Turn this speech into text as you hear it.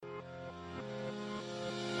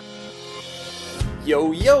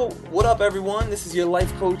Yo, yo, what up everyone? This is your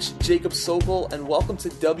life coach, Jacob Sobel, and welcome to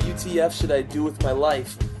WTF Should I Do With My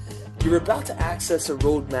Life? You're about to access a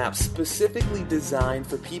roadmap specifically designed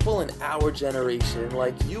for people in our generation,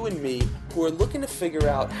 like you and me, who are looking to figure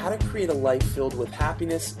out how to create a life filled with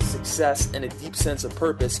happiness, success, and a deep sense of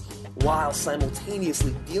purpose, while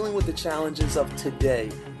simultaneously dealing with the challenges of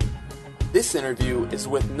today. This interview is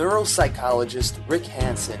with neuropsychologist Rick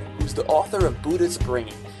Hanson, who's the author of Buddha's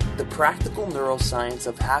Brain, the practical neuroscience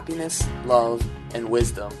of happiness, love, and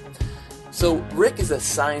wisdom. So Rick is a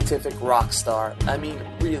scientific rock star. I mean,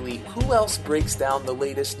 really, who else breaks down the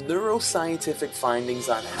latest neuroscientific findings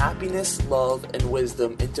on happiness, love, and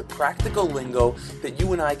wisdom into practical lingo that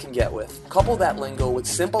you and I can get with? Couple that lingo with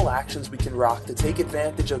simple actions we can rock to take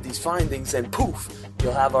advantage of these findings, and poof,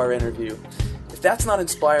 you'll have our interview. If that's not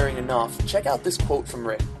inspiring enough, check out this quote from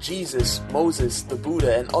Rick. Jesus, Moses, the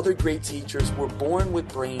Buddha, and other great teachers were born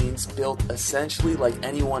with brains built essentially like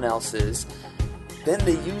anyone else's. Then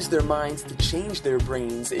they used their minds to change their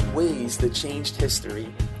brains in ways that changed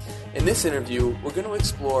history. In this interview, we're going to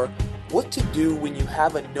explore what to do when you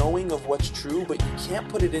have a knowing of what's true, but you can't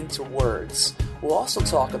put it into words. We'll also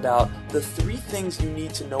talk about the 3 things you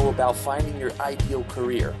need to know about finding your ideal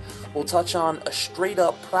career. We'll touch on a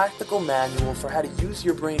straight-up practical manual for how to use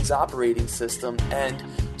your brain's operating system and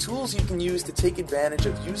tools you can use to take advantage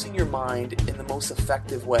of using your mind in the most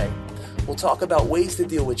effective way. We'll talk about ways to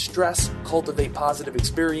deal with stress, cultivate positive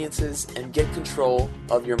experiences, and get control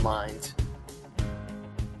of your mind.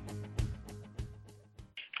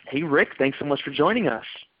 Hey, Rick, thanks so much for joining us.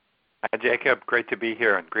 Hi, Jacob. Great to be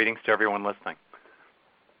here, and greetings to everyone listening.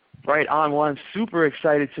 Right on. Well, I'm super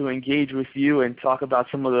excited to engage with you and talk about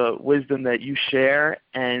some of the wisdom that you share,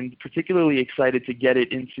 and particularly excited to get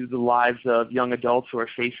it into the lives of young adults who are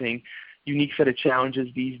facing unique set of challenges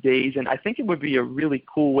these days. And I think it would be a really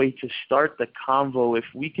cool way to start the convo if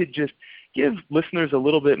we could just give listeners a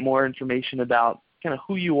little bit more information about kind of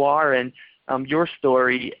who you are and your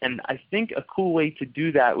story. And I think a cool way to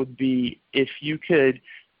do that would be if you could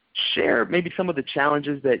share maybe some of the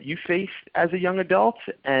challenges that you faced as a young adult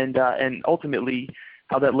and ultimately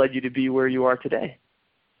how that led you to be where you are today.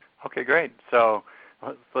 Okay, great. So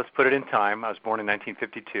let's put it in time. I was born in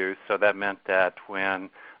 1952, so that meant that when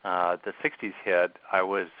the 60s hit, I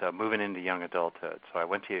was moving into young adulthood. So I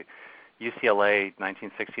went to UCLA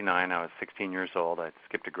 1969. I was 16 years old. I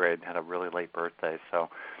skipped a grade and had a really late birthday. So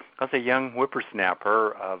I was a young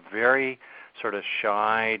whippersnapper, a very sort of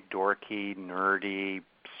shy, dorky, nerdy,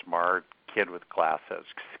 smart kid with glasses,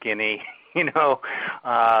 skinny, so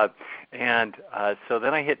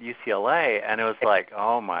then I hit UCLA, and it was like,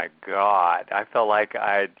 oh my God, I felt like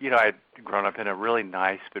I'd grown up in a really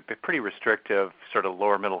nice but pretty restrictive sort of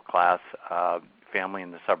lower middle class family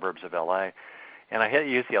in the suburbs of LA. And I hit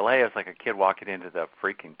UCLA, I was like a kid walking into the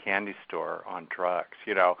freaking candy store on drugs,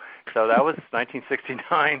 So that was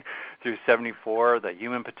 1969 through 74. The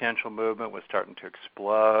human potential movement was starting to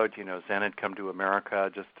explode. Zen had come to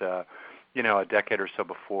America just, a decade or so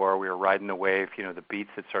before. We were riding the wave. The Beats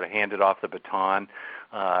had sort of handed off the baton.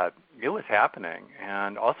 It was happening.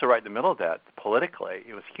 And also right in the middle of that, politically,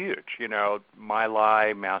 it was huge. My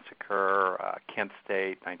Lai massacre, Kent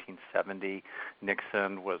State, 1970.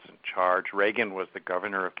 Nixon was in charge. Reagan was the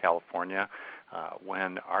governor of California.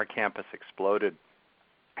 When our campus exploded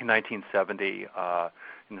in 1970,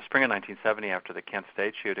 in the spring of 1970 after the Kent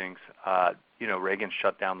State shootings, Reagan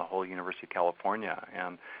shut down the whole University of California,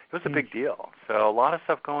 and it was a big deal. So a lot of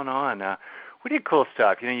stuff going on. We did cool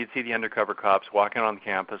stuff. You'd see the undercover cops walking on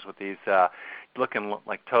campus with these looking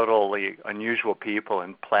like totally unusual people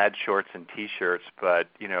in plaid shorts and T-shirts, but,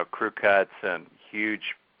 crew cuts and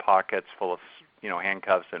huge pockets full of,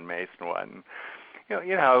 handcuffs and mace and what. And,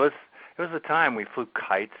 it was a time we flew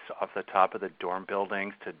kites off the top of the dorm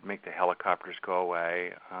buildings to make the helicopters go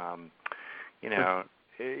away.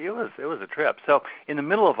 It was a trip. So in the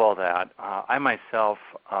middle of all that, I myself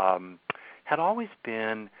had always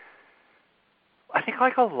been, I think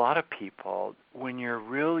like a lot of people, when you're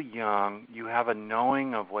real young, you have a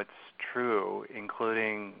knowing of what's true,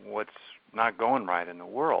 including what's not going right in the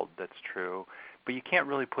world that's true, but you can't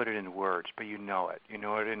really put it in words, but you know it. You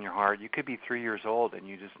know it in your heart. You could be 3 years old and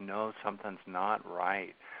you just know something's not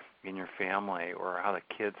right in your family or how the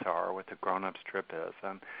kids are or what the grown-up's trip is.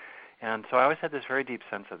 And so I always had this very deep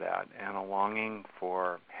sense of that and a longing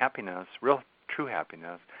for happiness, real true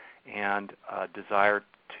happiness, and a desire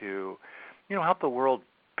to, help the world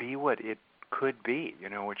be what it could be,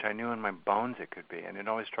 which I knew in my bones it could be. And it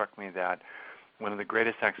always struck me that one of the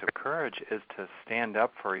greatest acts of courage is to stand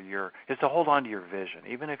up is to hold on to your vision,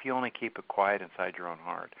 even if you only keep it quiet inside your own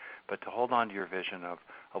heart, but to hold on to your vision of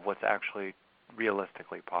what's actually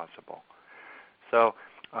realistically possible. So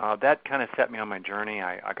that kind of set me on my journey.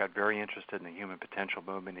 I got very interested in the human potential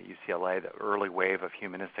movement at UCLA, the early wave of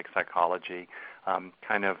humanistic psychology.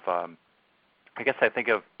 I guess I think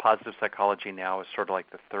of positive psychology now as sort of like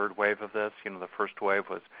the third wave of this. The first wave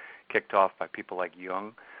was kicked off by people like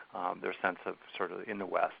Jung, their sense of sort of in the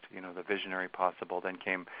West, the visionary possible. Then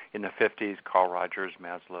came in the 50s, Carl Rogers,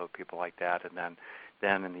 Maslow, people like that. And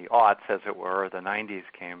then in the aughts, as it were, the 90s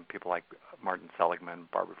came people like Martin Seligman,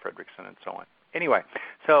 Barbara Fredrickson, and so on. Anyway,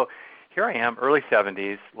 so here I am, early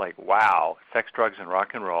 70s, like, wow, sex, drugs, and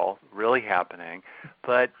rock and roll, really happening.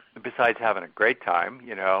 But besides having a great time,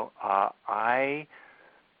 I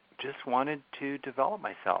just wanted to develop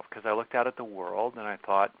myself because I looked out at the world and I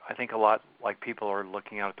thought, I think a lot like people are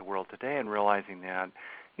looking out at the world today and realizing that,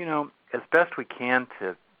 as best we can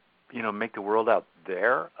to, make the world out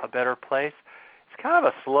there a better place, it's kind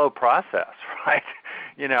of a slow process, right?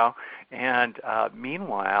 And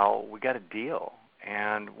meanwhile, we got a deal.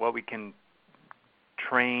 And what we can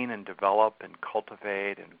train and develop and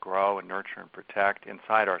cultivate and grow and nurture and protect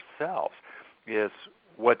inside ourselves is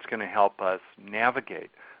what's going to help us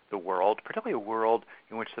navigate the world, particularly a world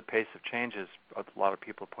in which the pace of change, as a lot of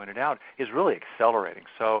people pointed out, is really accelerating.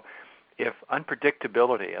 So if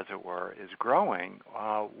unpredictability, as it were, is growing,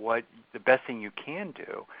 what the best thing you can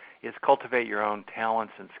do is cultivate your own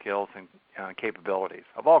talents and skills and capabilities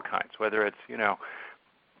of all kinds, whether it's,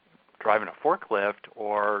 driving a forklift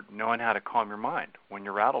or knowing how to calm your mind when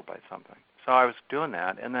you're rattled by something. So I was doing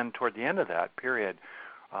that, and then toward the end of that period,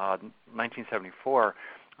 1974,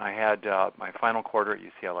 I had my final quarter at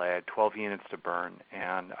UCLA. I had 12 units to burn,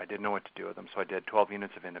 and I didn't know what to do with them, so I did 12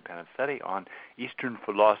 units of independent study on Eastern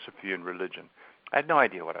philosophy and religion. I had no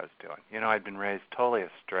idea what I was doing. I'd been raised totally a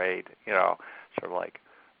straight, sort of like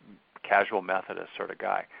casual Methodist sort of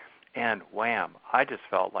guy. And wham, I just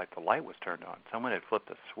felt like the light was turned on. Someone had flipped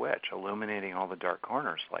a switch, illuminating all the dark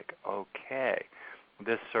corners. Like, okay,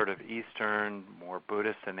 this sort of Eastern, more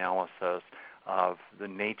Buddhist analysis of the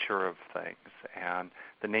nature of things and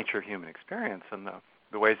the nature of human experience and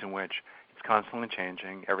the ways in which it's constantly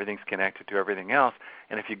changing, everything's connected to everything else.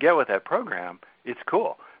 And if you get with that program, it's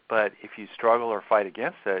cool. But if you struggle or fight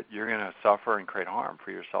against it, you're going to suffer and create harm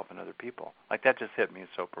for yourself and other people. Like, that just hit me as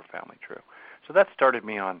so profoundly true. So that started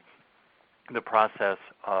me on the process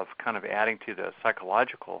of kind of adding to the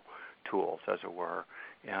psychological tools, as it were,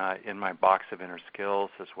 in my box of inner skills,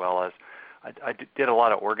 as well as I did a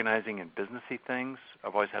lot of organizing and businessy things.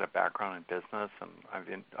 I've always had a background in business, and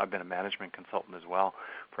I've been a management consultant as well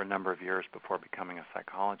for a number of years before becoming a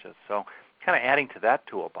psychologist. So kind of adding to that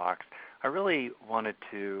toolbox, I really wanted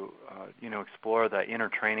to explore the inner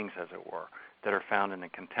trainings, as it were, that are found in the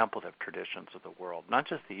contemplative traditions of the world, not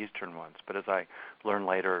just the Eastern ones, but as I learned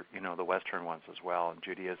later, the Western ones as well,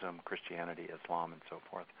 Judaism, Christianity, Islam, and so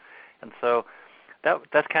forth. And so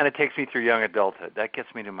that kind of takes me through young adulthood. That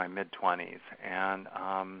gets me to my mid-20s. And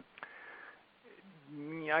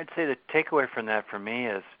I'd say the takeaway from that for me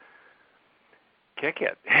is kick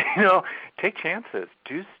it. Take chances,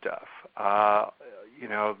 do stuff.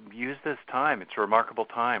 Use this time. It's a remarkable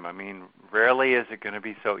time. I mean, rarely is it going to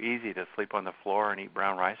be so easy to sleep on the floor and eat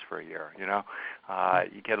brown rice for a year,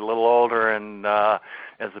 You get a little older, and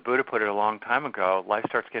as the Buddha put it a long time ago, life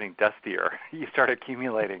starts getting dustier. You start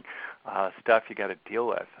accumulating stuff you got to deal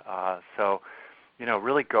with. So,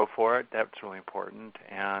 really go for it. That's really important.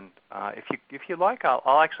 And if you like,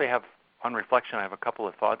 I'll actually have, on reflection, I have a couple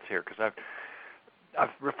of thoughts here, because I've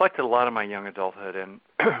reflected a lot on my young adulthood and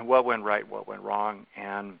what went right, what went wrong,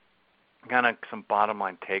 and kind of some bottom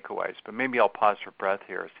line takeaways. But maybe I'll pause for breath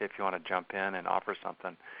here, see if you want to jump in and offer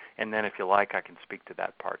something. And then if you like, I can speak to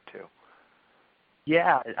that part too.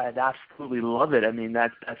 Yeah, I'd absolutely love it. I mean,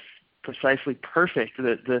 that's precisely perfect.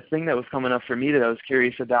 The thing that was coming up for me that I was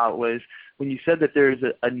curious about was when you said that there's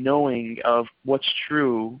a knowing of what's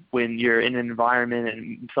true when you're in an environment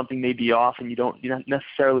and something may be off and you don't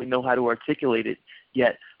necessarily know how to articulate it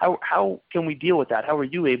yet. How can we deal with that? How are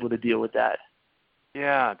you able to deal with that?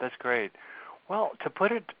 Yeah, that's great. Well, to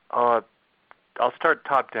put it, I'll start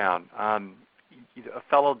top down. A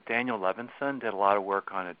fellow, Daniel Levinson, did a lot of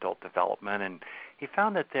work on adult development, and he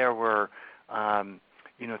found that there were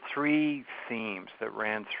three themes that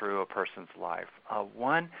ran through a person's life.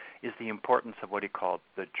 One is the importance of what he called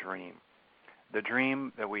the dream. The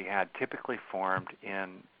dream that we had typically formed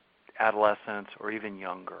in adolescence or even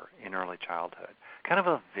younger in early childhood. Kind of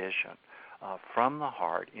a vision from the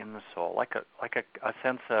heart, in the soul, like a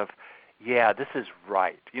sense of, yeah, this is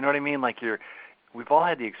right. You know what I mean? Like we've all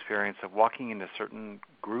had the experience of walking into certain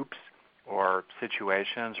groups or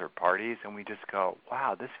situations or parties, and we just go,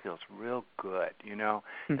 wow, this feels real good.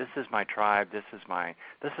 This is my tribe. This is my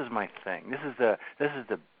thing. This is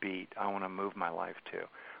the beat I want to move my life to.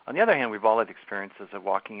 On the other hand, we've all had experiences of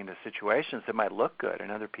walking into situations that might look good,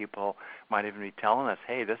 and other people might even be telling us,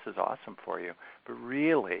 hey, this is awesome for you. But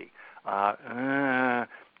really,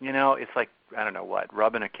 it's like, I don't know what,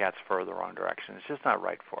 rubbing a cat's fur the wrong direction. It's just not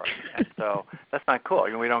right for us. And so that's not cool.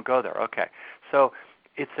 We don't go there. Okay. So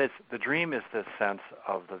it says the dream is this sense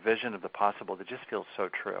of the vision of the possible that just feels so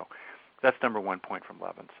true. That's number 1 point from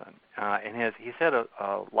Levinson. And he said a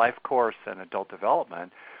life course in adult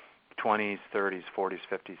development, 20s, 30s, 40s,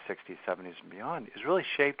 50s, 60s, 70s, and beyond, is really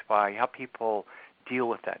shaped by how people deal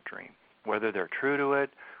with that dream, whether they're true to it,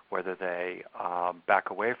 whether they back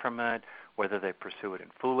away from it, whether they pursue it in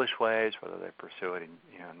foolish ways, whether they pursue it in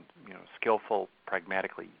skillful,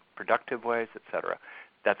 pragmatically productive ways, etc.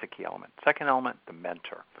 That's a key element. Second element, the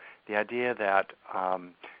mentor. The idea that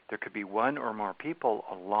there could be one or more people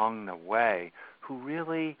along the way who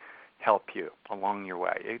really help you along your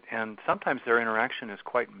way. And sometimes their interaction is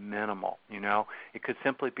quite minimal. It could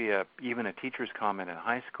simply be even a teacher's comment in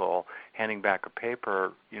high school, handing back a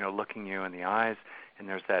paper, looking you in the eyes, and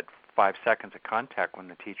there's that 5 seconds of contact when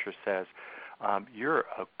the teacher says, you're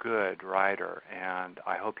a good writer, and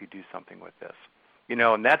I hope you do something with this.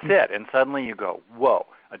 And that's it. And suddenly you go, whoa,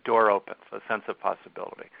 a door opens, a sense of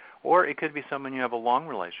possibility. Or it could be someone you have a long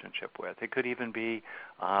relationship with. It could even be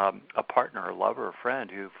a partner, a lover, a friend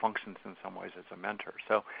who functions in some ways as a mentor.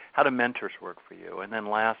 So how do mentors work for you? And then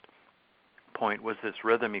last point was this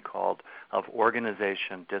rhythm he called of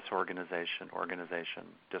organization, disorganization, organization,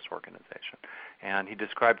 disorganization. And he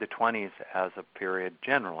described the 20s as a period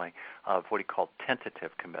generally of what he called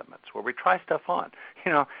tentative commitments, where we try stuff on.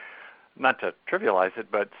 Not to trivialize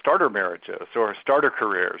it, but starter marriages or starter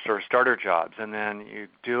careers or starter jobs. And then you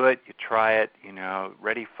do it, you try it,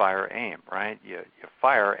 ready, fire, aim, right? You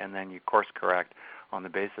fire and then you course correct on the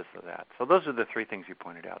basis of that. So those are the 3 things you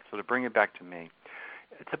pointed out. So to bring it back to me,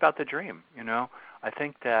 it's about the dream, I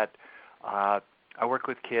think that I work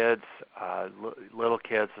with kids, little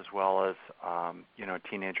kids as well as,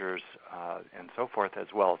 teenagers and so forth,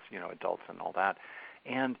 as well as, adults and all that.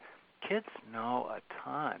 And kids know a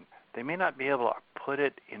ton. They may not be able to put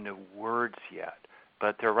it into words yet,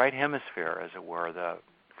 but their right hemisphere, as it were,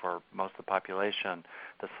 for most of the population,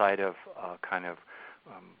 the site of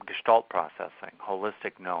gestalt processing,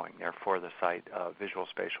 holistic knowing, therefore the site of visual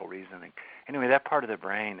spatial reasoning. Anyway, that part of the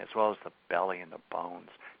brain, as well as the belly and the bones,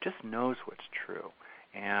 just knows what's true.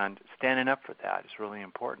 And standing up for that is really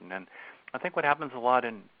important. And I think what happens a lot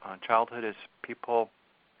in childhood is people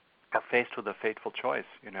are faced with a fateful choice,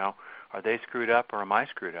 Are they screwed up or am I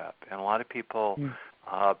screwed up? And a lot of people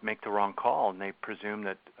make the wrong call and they presume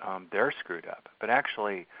that they're screwed up. But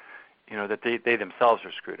actually, that they themselves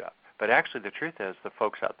are screwed up. But actually the truth is the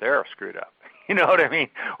folks out there are screwed up. You know what I mean?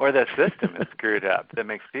 Or the system is screwed up that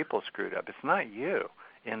makes people screwed up. It's not you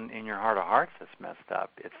in your heart of hearts that's messed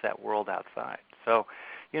up. It's that world outside. So,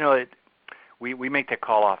 we make that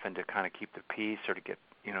call often to kind of keep the peace or to get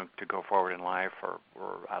to go forward in life or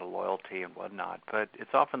out of loyalty and whatnot. But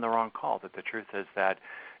it's often the wrong call, that the truth is that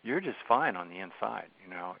you're just fine on the inside.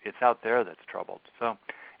 It's out there that's troubled. So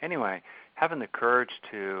anyway, having the courage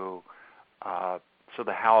to, so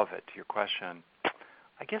the how of it, to your question,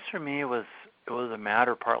 I guess for me it was a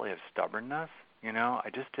matter partly of stubbornness. I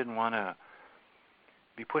just didn't want to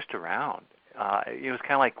be pushed around. It was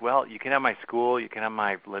kind of like, well, you can have my school, you can have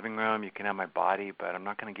my living room, you can have my body, but I'm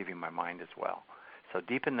not going to give you my mind as well. So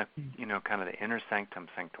deep in the, kind of the inner sanctum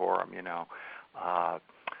sanctorum,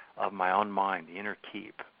 of my own mind, the inner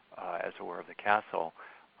keep, as it were, of the castle,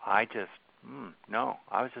 I just,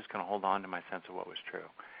 I was just going to hold on to my sense of what was true.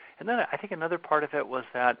 And then I think another part of it was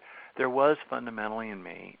that there was fundamentally in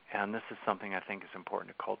me, and this is something I think is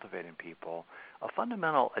important to cultivate in people,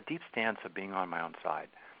 a deep stance of being on my own side,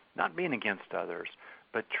 not being against others,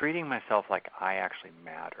 but treating myself like I actually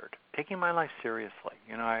mattered, taking my life seriously.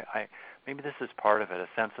 Maybe this is part of it, a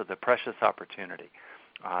sense of the precious opportunity.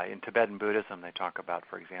 In Tibetan Buddhism, they talk about,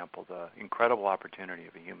 for example, the incredible opportunity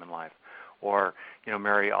of a human life. Or,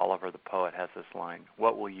 Mary Oliver, the poet, has this line,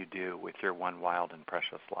 what will you do with your one wild and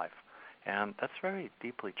precious life? And that's very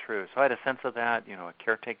deeply true. So I had a sense of that, a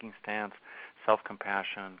caretaking stance,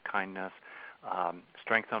 self-compassion, kindness,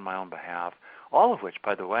 strength on my own behalf, all of which,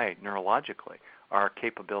 by the way, neurologically, are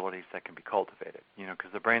capabilities that can be cultivated,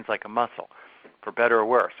 because the brain's like a muscle, for better or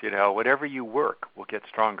worse. Whatever you work will get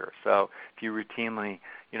stronger. So if you routinely,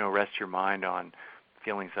 rest your mind on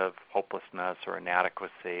feelings of hopelessness or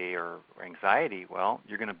inadequacy or anxiety, well,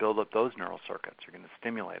 you're going to build up those neural circuits. You're going to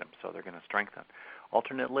stimulate them, so they're going to strengthen.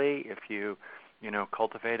 Alternately, if you,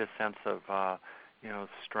 cultivate a sense of,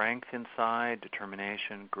 strength inside,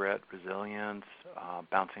 determination, grit, resilience,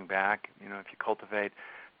 bouncing back, if you cultivate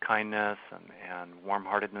kindness and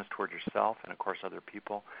warm-heartedness toward yourself and, of course, other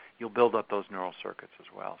people, you'll build up those neural circuits as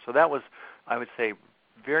well. So that was, I would say,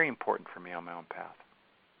 very important for me on my own path.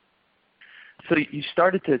 So you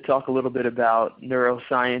started to talk a little bit about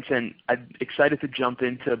neuroscience, and I'm excited to jump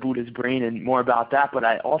into Buddha's brain and more about that, but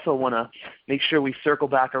I also want to make sure we circle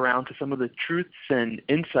back around to some of the truths and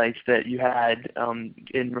insights that you had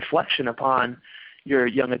in reflection upon your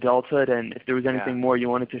young adulthood, and if there was anything more you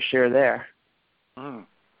wanted to share there.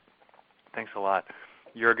 Thanks a lot.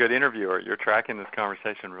 You're a good interviewer. You're tracking this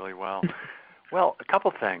conversation really well. Well, a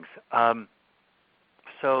couple things.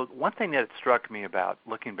 So one thing that struck me about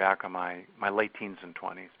looking back on my late teens and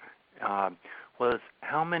 20s was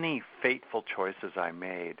how many fateful choices I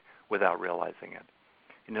made without realizing it.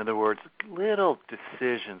 In other words, little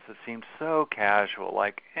decisions that seemed so casual,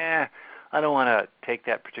 like, I don't want to take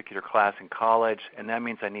that particular class in college, and that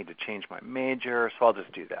means I need to change my major, so I'll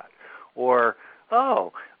just do that. Or,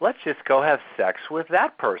 let's just go have sex with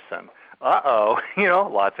that person.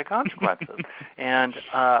 Lots of consequences. And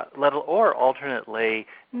or alternately,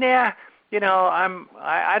 I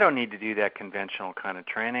don't need to do that conventional kind of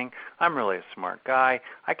training. I'm really a smart guy.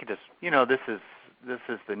 I could just, this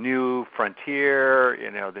is the new frontier,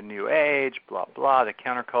 the new age, blah blah, the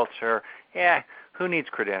counterculture. Who needs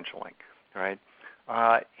credentialing, right?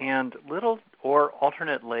 And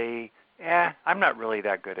alternately, I'm not really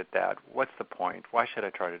that good at that. What's the point? Why should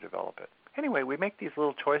I try to develop it? Anyway, we make these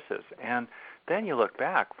little choices, and then you look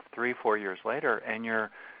back 3-4 years later, and you're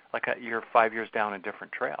 5 years down a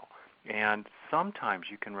different trail. And sometimes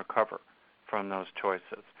you can recover from those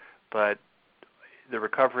choices, but the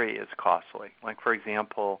recovery is costly. Like, for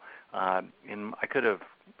example, I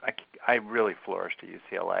really flourished at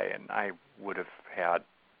UCLA, and I would have had,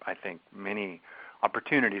 I think, many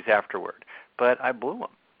opportunities afterward, but I blew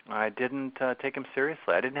them. I didn't take him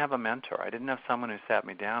seriously. I didn't have a mentor. I didn't have someone who sat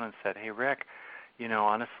me down and said, hey, Rick,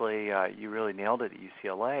 honestly, you really nailed it at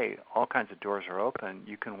UCLA. All kinds of doors are open.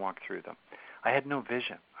 You can walk through them. I had no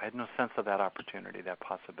vision. I had no sense of that opportunity, that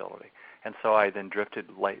possibility. And so I then drifted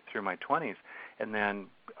late through my 20s, and then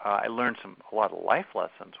I learned a lot of life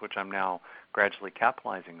lessons, which I'm now gradually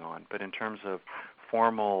capitalizing on. But in terms of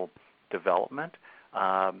formal development,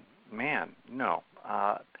 no.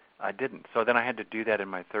 I didn't. So then I had to do that in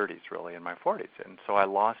my 30s, really, in my 40s. And so I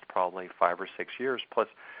lost probably 5 or 6 years. Plus,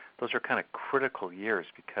 those are kind of critical years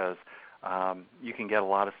because you can get a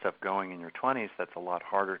lot of stuff going in your 20s that's a lot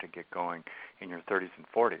harder to get going in your 30s and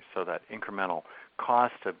 40s. So that incremental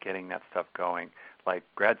cost of getting that stuff going, like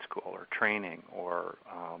grad school or training or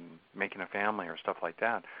making a family or stuff like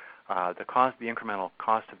that, the incremental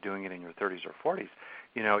cost of doing it in your 30s or 40s,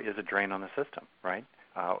 is a drain on the system, right?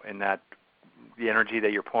 And that the energy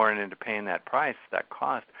that you're pouring into paying that price, that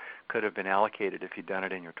cost, could have been allocated if you'd done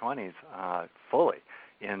it in your 20s fully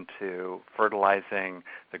into fertilizing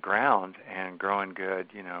the ground and growing good,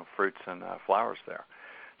 fruits and flowers there.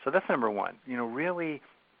 So that's number one. Really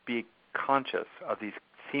be conscious of these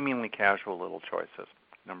seemingly casual little choices,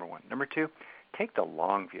 number one. Number two, take the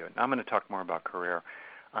long view. Now I'm going to talk more about career.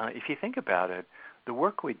 If you think about it, the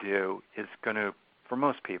work we do is going to, for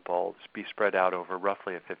most people, be spread out over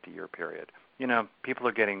roughly a 50-year period.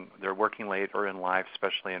 People they're working later in life,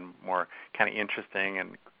 especially in more kind of interesting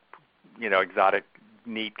and, exotic,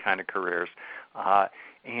 neat kind of careers.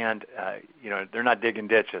 They're not digging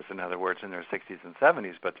ditches, in other words, in their 60s and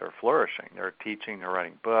 70s, but they're flourishing. They're teaching, they're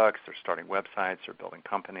writing books, they're starting websites, they're building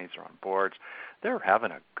companies, they're on boards. They're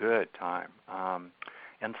having a good time.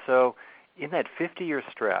 And so in that 50-year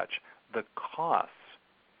stretch, the costs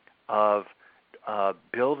of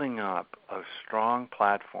building up a strong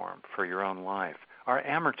platform for your own life are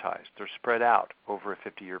amortized. They're spread out over a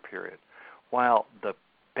 50-year period, while the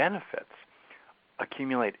benefits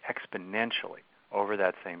accumulate exponentially over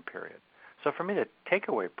that same period. So for me, the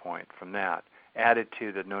takeaway point from that, added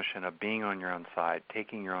to the notion of being on your own side,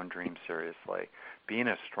 taking your own dreams seriously, being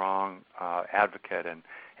a strong advocate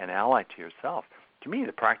and ally to yourself, to me,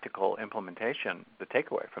 the practical implementation, the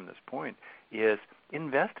takeaway from this point is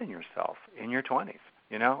invest in yourself in your 20s,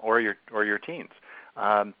 or your teens.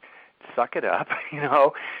 Suck it up,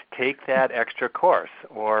 take that extra course,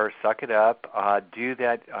 or suck it up, do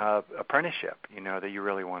that apprenticeship, that you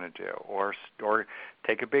really want to do, or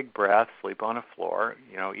take a big breath, sleep on a floor,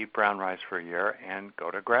 eat brown rice for a year, and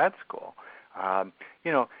go to grad school.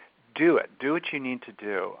 Do it. Do what you need to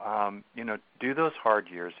do. Do those hard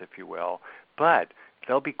years, if you will. But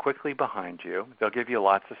they'll be quickly behind you. They'll give you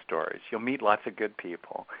lots of stories. You'll meet lots of good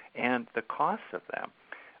people. And the costs of them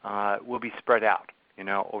will be spread out,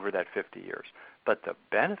 over that 50 years. But the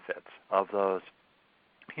benefits of those,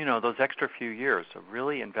 those extra few years of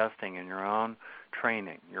really investing in your own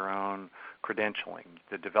training, your own credentialing,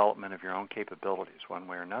 the development of your own capabilities one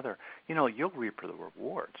way or another, you'll reap the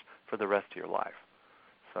rewards for the rest of your life.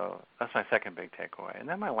 So that's my second big takeaway. And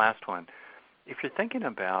then my last one, if you're thinking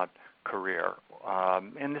about career,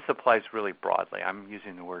 and this applies really broadly, I'm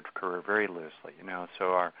using the word career very loosely,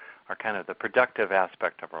 so our kind of the productive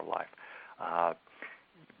aspect of our life,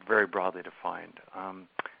 very broadly defined.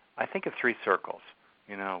 I think of three circles,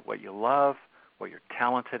 what you love, what you're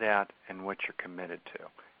talented at, and what you're committed to.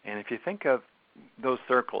 And if you think of those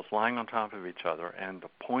circles lying on top of each other and the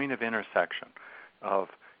point of intersection of,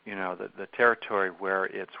 the territory where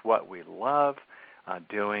it's what we love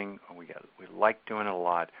doing, we like doing it a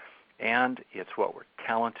lot, and it's what we're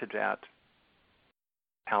talented at,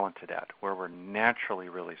 where we're naturally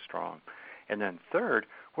really strong. And then third,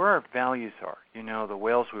 where our values are, the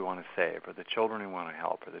whales we want to save, or the children we want to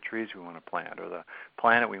help, or the trees we want to plant, or the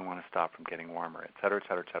planet we want to stop from getting warmer, et cetera, et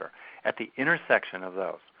cetera, et cetera. At the intersection of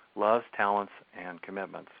those, loves, talents, and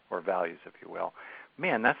commitments, or values, if you will,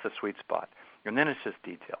 man, that's the sweet spot. And then it's just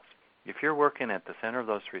details. If you're working at the center of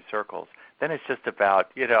those three circles, then it's just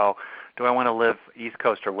about, do I want to live East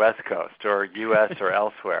Coast or West Coast, or U.S. or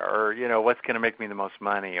elsewhere, or, what's going to make me the most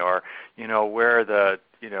money, or, where are the,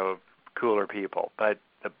 cooler people. But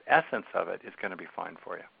the essence of it is going to be fine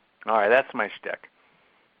for you. All right, that's my shtick.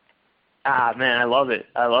 Ah, man, I love it.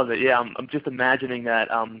 Yeah, I'm just imagining that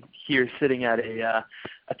here sitting at a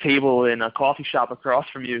table in a coffee shop across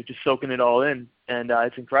from you, just soaking it all in, and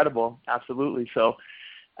it's incredible. Absolutely. So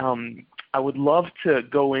I would love to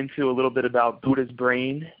go into a little bit about Buddha's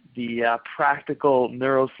brain, the practical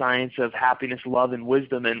neuroscience of happiness, love, and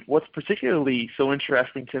wisdom. And what's particularly so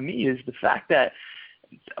interesting to me is the fact that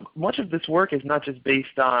much of this work is not just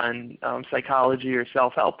based on psychology or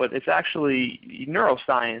self-help, but it's actually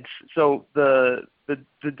neuroscience. So the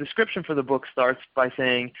description for the book starts by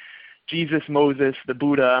saying Jesus, Moses, the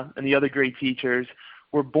Buddha, and the other great teachers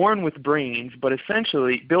were born with brains, but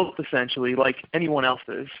built essentially like anyone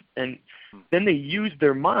else's. And then they used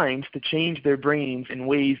their minds to change their brains in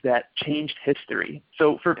ways that changed history.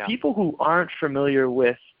 So for people who aren't familiar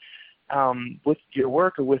with your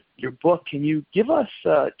work or with your book, can you give us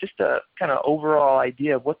just a kind of overall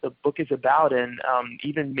idea of what the book is about, and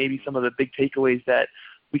even maybe some of the big takeaways that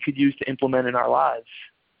we could use to implement in our lives?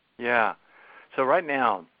 Yeah. So right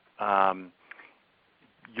now,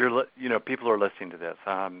 people are listening to this.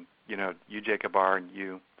 You, Jacob R., and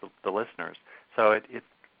you, the listeners. So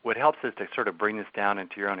what helps is to sort of bring this down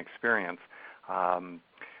into your own experience,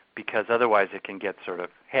 because otherwise it can get sort of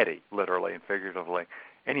heady, literally and figuratively.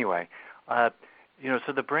 Anyway, so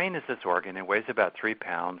the brain is this organ. It weighs about 3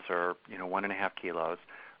 pounds, or 1.5 kilos.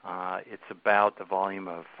 It's about the volume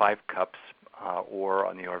of 5 cups, or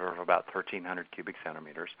on the order of about 1,300 cubic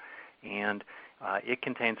centimeters. And it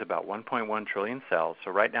contains about 1.1 trillion cells.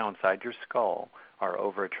 So right now inside your skull are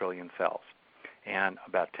over 1 trillion cells. And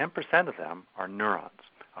about 10% of them are neurons,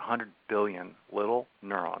 100 billion little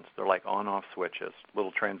neurons. They're like on-off switches,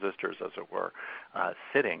 little transistors, as it were,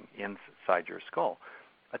 sitting inside your skull.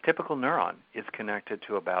 A typical neuron is connected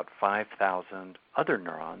to about 5,000 other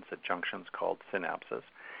neurons at junctions called synapses.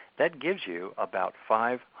 That gives you about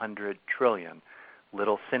 500 trillion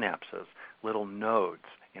little synapses, little nodes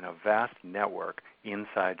in a vast network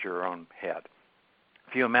inside your own head.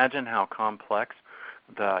 If you imagine how complex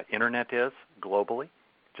the Internet is globally,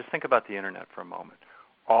 just think about the Internet for a moment.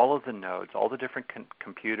 All of the nodes, all the different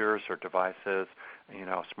computers or devices,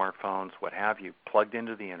 smartphones, what have you, plugged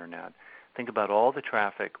into the Internet. Think about all the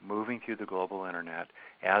traffic moving through the global Internet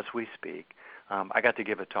as we speak. I got to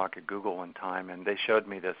give a talk at Google one time, and they showed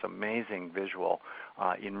me this amazing visual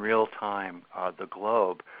in real time, the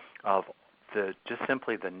globe of just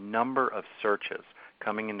simply the number of searches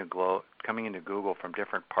coming into Google from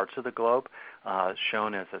different parts of the globe,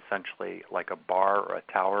 shown as essentially like a bar or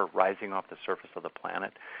a tower rising off the surface of the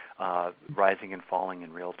planet, rising and falling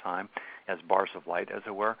in real time as bars of light, as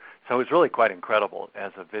it were. So it was really quite incredible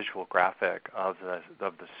as a visual graphic of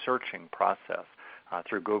the searching process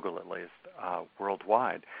through Google, at least,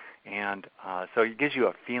 worldwide. And so it gives you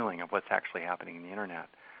a feeling of what's actually happening in the Internet.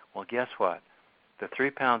 Well, guess what? The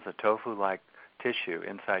 3 pounds of tofu-like tissue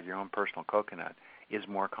inside your own personal coconut is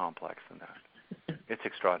more complex than that. It's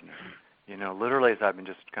extraordinary. Literally, as I've been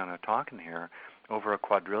just kind of talking here, over 1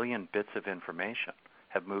 quadrillion bits of information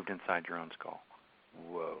have moved inside your own skull.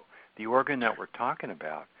 Whoa. The organ that we're talking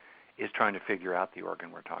about is trying to figure out the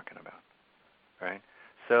organ we're talking about, right?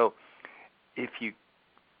 So if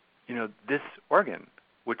this organ,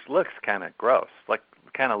 which looks kind of gross,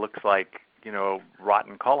 kind of looks like,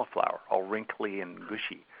 rotten cauliflower, all wrinkly and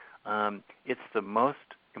gushy. It's the most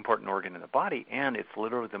important organ in the body, and it's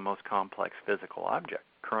literally the most complex physical object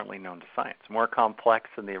currently known to science. More complex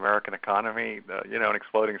than the American economy, an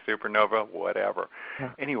exploding supernova, whatever.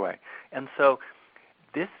 Yeah. Anyway, and so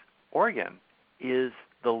this organ is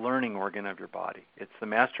the learning organ of your body. It's the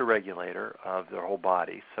master regulator of the whole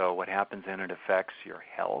body. So what happens in it affects your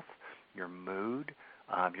health, your mood,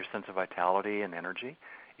 your sense of vitality and energy.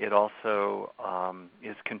 It also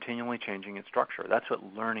is continually changing its structure. That's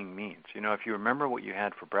what learning means. If you remember what you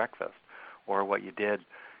had for breakfast or what you did,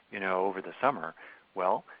 over the summer,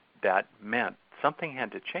 well, that meant something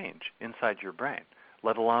had to change inside your brain,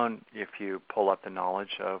 let alone if you pull up the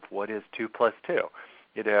knowledge of what is 2 plus 2,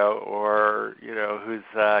 or, who's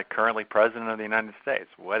currently president of the United States,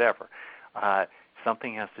 whatever.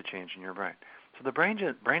 Something has to change in your brain. So the brain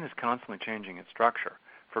is constantly changing its structure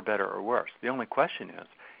for better or worse. The only question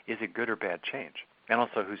is it good or bad change? And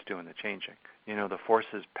also who's doing the changing? The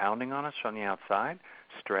forces pounding on us from the outside,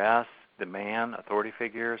 stress, demand, authority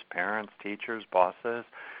figures, parents, teachers, bosses,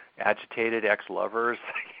 agitated ex-lovers,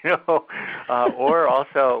 or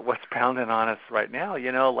also what's pounding on us right now,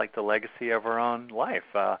 like the legacy of our own life,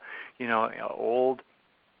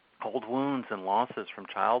 old wounds and losses from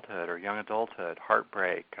childhood or young adulthood,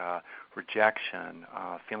 heartbreak, rejection,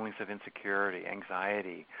 feelings of insecurity,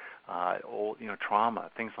 anxiety,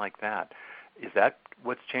 trauma, things like that. Is that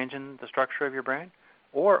what's changing the structure of your brain?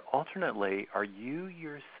 Or alternately, are you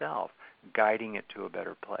yourself guiding it to a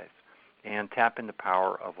better place? And tap into the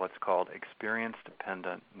power of what's called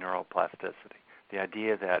experience-dependent neuroplasticity, the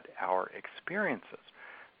idea that our experiences,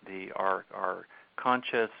 our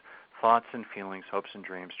conscious thoughts and feelings, hopes and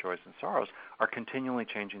dreams, joys and sorrows, are continually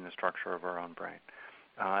changing the structure of our own brain.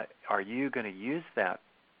 Are you going to use that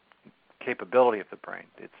capability of the brain,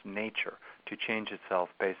 its nature, to change itself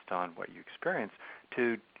based on what you experience,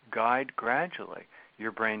 to guide gradually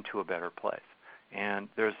your brain to a better place? And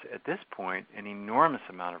there's, at this point, an enormous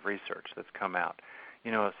amount of research that's come out.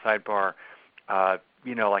 A sidebar,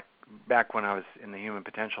 like back when I was in the human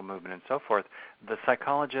potential movement and so forth, the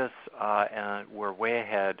psychologists were way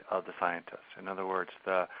ahead of the scientists. In other words,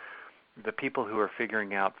 the people who were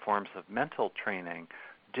figuring out forms of mental training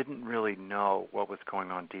didn't really know what was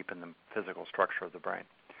going on deep in the physical structure of the brain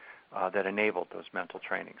that enabled those mental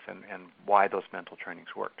trainings and why those mental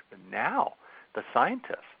trainings worked. But now the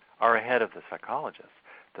scientists are ahead of the psychologists.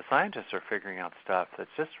 The scientists are figuring out stuff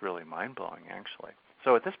that's just really mind-blowing, actually.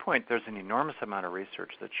 So at this point, there's an enormous amount of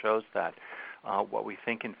research that shows that what we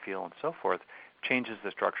think and feel and so forth changes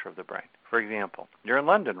the structure of the brain. For example, you're in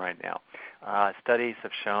London right now. Studies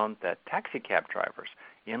have shown that taxi cab drivers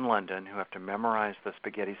in London who have to memorize the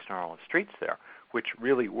spaghetti snarl of streets there, which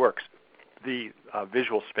really works the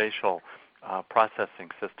visual spatial processing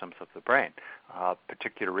systems of the brain. A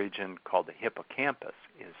particular region called the hippocampus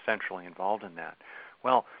is centrally involved in that.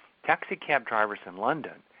 Well, taxi cab drivers in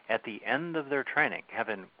London, at the end of their training,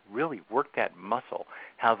 having really worked that muscle,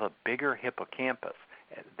 have a bigger hippocampus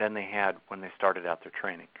than they had when they started out their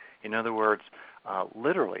training. In other words,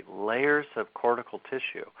 literally layers of cortical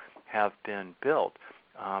tissue have been built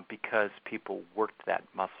because people worked that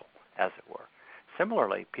muscle, as it were.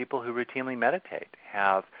 Similarly, people who routinely meditate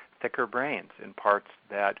have thicker brains in parts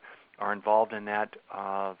that are involved in that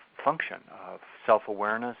function of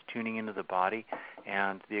self-awareness, tuning into the body,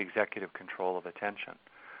 and the executive control of attention.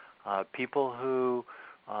 People who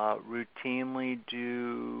routinely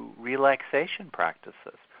do relaxation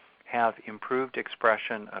practices have improved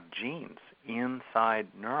expression of genes inside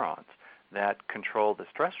neurons that control the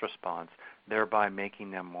stress response, thereby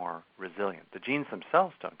making them more resilient. The genes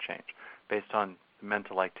themselves don't change based on the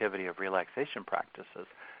mental activity of relaxation practices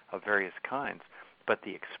of various kinds, but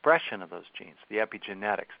the expression of those genes, the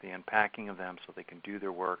epigenetics, the unpacking of them so they can do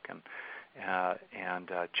their work and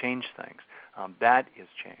change things, that is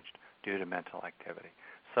changed due to mental activity.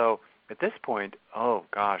 So at this point,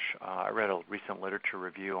 I read a recent literature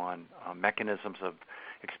review on mechanisms of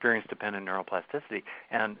experience-dependent neuroplasticity,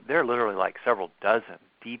 and there are literally like several dozen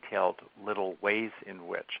detailed little ways in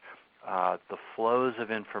which the flows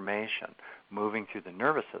of information moving through the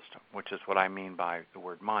nervous system, which is what I mean by the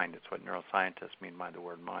word mind. It's what neuroscientists mean by the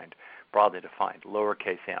word mind, broadly defined,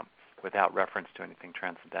 lowercase m, without reference to anything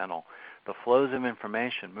transcendental. The flows of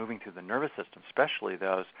information moving through the nervous system, especially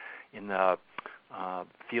those in the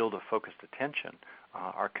field of focused attention,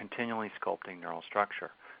 are continually sculpting neural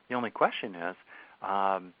structure. The only question is,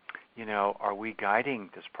 are we guiding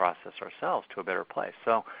this process ourselves to a better place?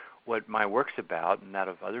 So what my work's about, and that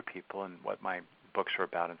of other people, and what my books are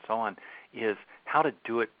about and so on, is how to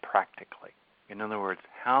do it practically. In other words,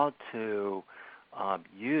 how to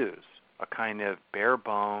use a kind of bare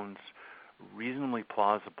bones, reasonably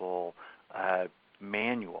plausible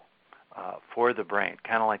manual for the brain,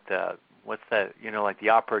 kind of like like the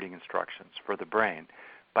operating instructions for the brain.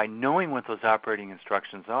 By knowing what those operating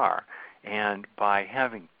instructions are, and by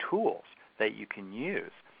having tools that you can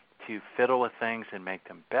use to fiddle with things and make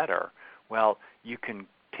them better, well, you can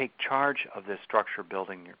take charge of this structure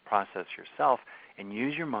building process yourself and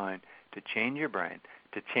use your mind to change your brain,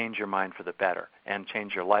 to change your mind for the better, and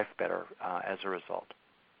change your life better as a result.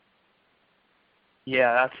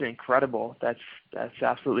 Yeah, that's incredible. That's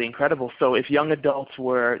absolutely incredible. So if young adults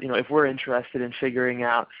were, if we're interested in figuring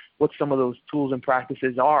out what some of those tools and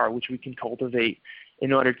practices are, which we can cultivate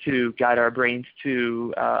in order to guide our brains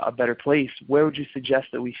to a better place, where would you suggest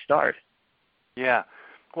that we start? Yeah.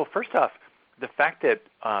 Well, first off, the fact that,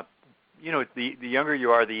 the younger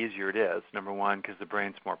you are, the easier it is, number one, because the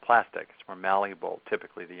brain's more plastic. It's more malleable,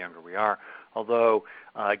 typically, the younger we are. Although,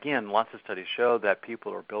 again, lots of studies show that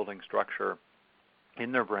people are building structure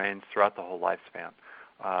in their brains throughout the whole lifespan.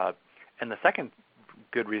 And the second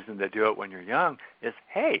good reason to do it when you're young is,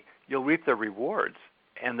 hey, you'll reap the rewards,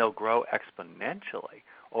 and they'll grow exponentially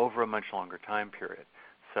over a much longer time period.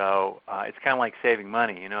 So it's kind of like saving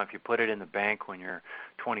money. If you put it in the bank when you're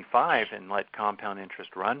 25 and let compound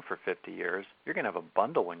interest run for 50 years, you're going to have a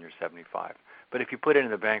bundle when you're 75. But if you put it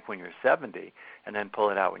in the bank when you're 70 and then pull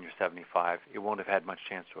it out when you're 75, it won't have had much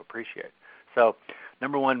chance to appreciate. So,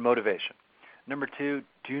 number one, motivation. Number two,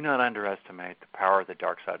 do not underestimate the power of the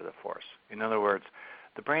dark side of the force. In other words,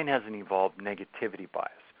 the brain has an evolved negativity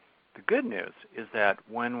bias. The good news is that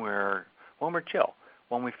when we're chill,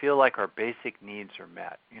 when we feel like our basic needs are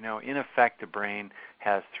met, in effect, the brain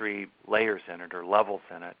has three layers in it, or levels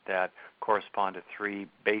in it, that correspond to three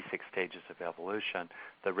basic stages of evolution: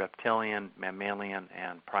 the reptilian, mammalian,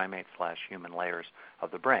 and primate/human layers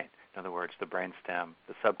of the brain. In other words, the brainstem,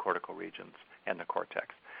 the subcortical regions, and the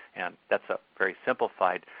cortex. And that's a very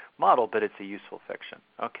simplified model, but it's a useful fiction.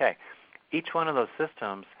 Okay, each one of those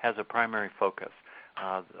systems has a primary focus.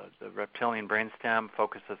 The reptilian brainstem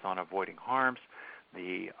focuses on avoiding harms.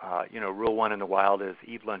 The rule one in the wild is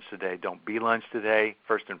eat lunch today, don't be lunch today.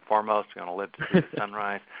 First and foremost, you're going to live to see the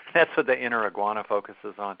sunrise. That's what the inner iguana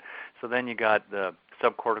focuses on. So then you got the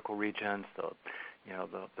subcortical regions, the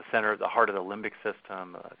center, the heart of the limbic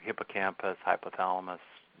system, hippocampus, hypothalamus,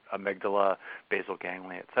 amygdala, basal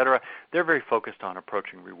ganglia, etc. They're very focused on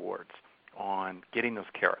approaching rewards, on getting those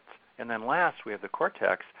carrots. And then last, we have the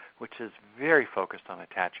cortex, which is very focused on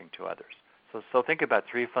attaching to others. So think about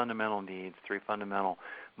three fundamental needs, three fundamental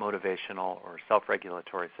motivational or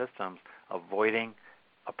self-regulatory systems: avoiding,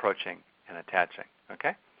 approaching, and attaching.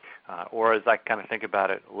 Okay? Or as I kind of think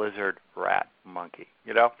about it, lizard, rat, monkey.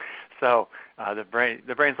 So the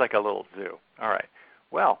brain's like a little zoo. All right.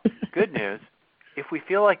 Well, good news. If we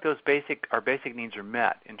feel like our basic needs are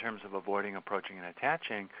met in terms of avoiding, approaching, and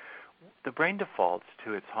attaching, the brain defaults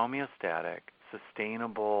to its homeostatic,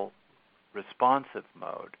 sustainable, responsive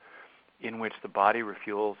mode, in which the body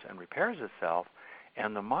refuels and repairs itself,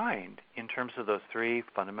 and the mind, in terms of those three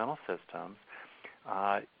fundamental systems,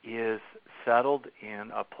 is settled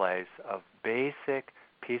in a place of basic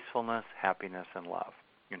peacefulness, happiness, and love,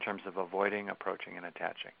 in terms of avoiding, approaching, and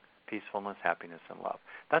attaching. Peacefulness, happiness, and love.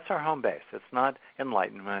 That's our home base. It's not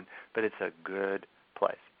enlightenment, but it's a good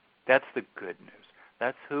place. That's the good news.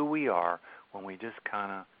 That's who we are when we just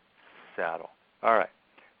kind of settle. All right.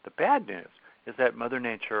 The bad news is that Mother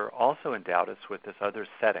Nature also endowed us with this other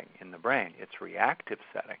setting in the brain, its reactive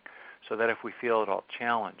setting, so that if we feel at all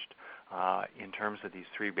challenged in terms of these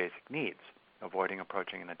three basic needs, avoiding,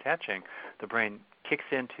 approaching, and attaching, the brain kicks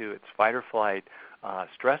into its fight or flight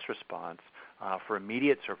stress response for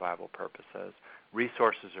immediate survival purposes.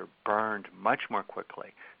 Resources are burned much more quickly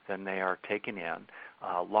than they are taken in.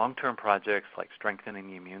 Long-term projects like strengthening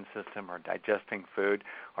the immune system or digesting food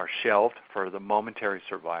are shelved for the momentary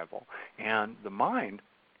survival. And the mind,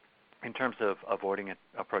 in terms of avoiding,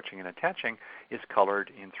 approaching, and attaching, is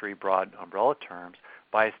colored in three broad umbrella terms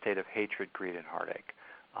by a state of hatred, greed, and heartache.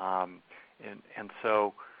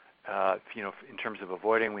 So, in terms of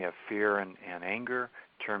avoiding, we have fear and anger.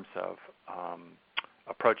 In terms of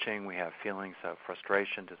approaching, we have feelings of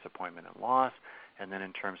frustration, disappointment, and loss. And then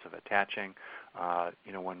in terms of attaching,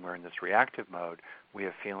 when we're in this reactive mode, we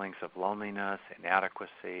have feelings of loneliness,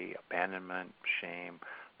 inadequacy, abandonment, shame,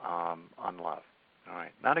 unlove. All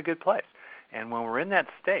right, not a good place. And when we're in that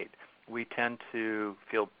state, we tend to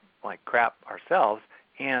feel like crap ourselves,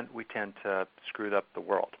 and we tend to screw up the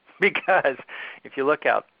world. Because if you look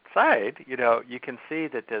outside, you can see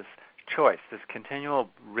that this choice, this continual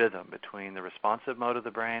rhythm between the responsive mode of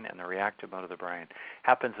the brain and the reactive mode of the brain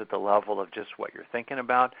happens at the level of just what you're thinking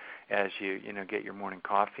about as you get your morning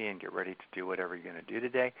coffee and get ready to do whatever you're going to do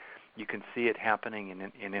today. You can see it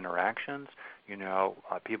happening in interactions.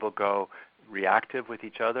 People go reactive with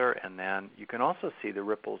each other, and then you can also see the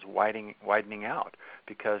ripples widening out,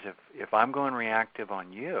 because if I'm going reactive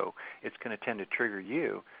on you, it's going to tend to trigger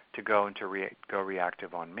you to go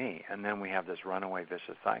reactive on me, and then we have this runaway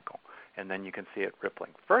vicious cycle. And then you can see it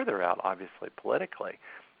rippling further out, obviously politically,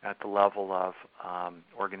 at the level of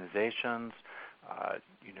organizations,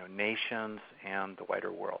 nations, and the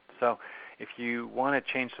wider world. So if you want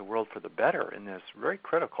to change the world for the better in this very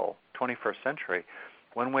critical 21st century,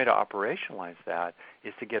 one way to operationalize that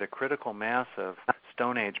is to get a critical mass of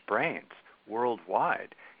Stone Age brains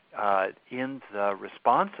worldwide in the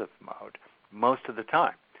responsive mode most of the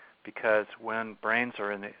time. Because when brains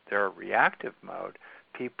are in their reactive mode,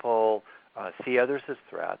 people see others as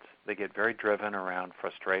threats. They get very driven around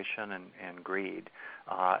frustration and greed,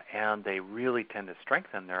 and they really tend to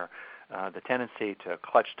strengthen the tendency to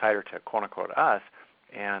clutch tighter to quote-unquote us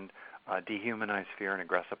and dehumanize, fear, and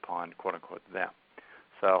aggress upon quote-unquote them.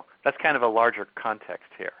 So that's kind of a larger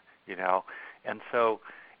context here, And so,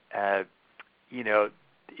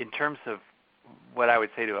 in terms of what I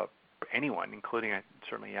would say to anyone, including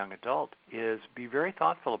certainly a young adult, is be very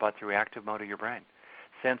thoughtful about the reactive mode of your brain.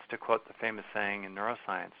 Since, to quote the famous saying in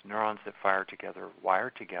neuroscience, neurons that fire together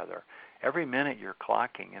wire together. Every minute you're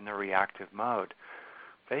clocking in the reactive mode,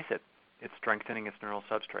 face it, it's strengthening its neural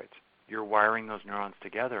substrates. You're wiring those neurons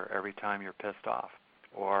together every time you're pissed off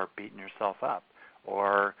or beating yourself up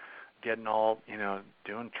or getting all,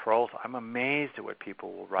 doing trolls. I'm amazed at what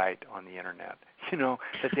people will write on the internet,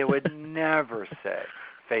 that they would never say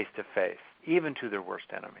face-to-face, even to their worst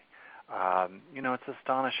enemy. It's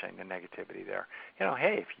astonishing, the negativity there.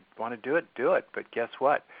 Hey, if you want to do it, do it. But guess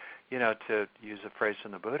what? To use a phrase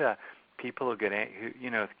from the Buddha, people who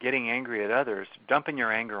getting angry at others, dumping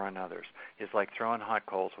your anger on others, is like throwing hot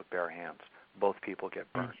coals with bare hands. Both people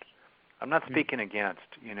get burned. I'm not speaking against,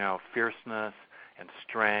 fierceness and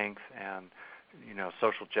strength and,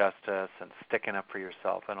 social justice and sticking up for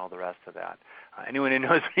yourself and all the rest of that. Anyone who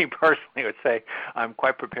knows me personally would say I'm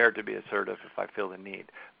quite prepared to be assertive if I feel the need.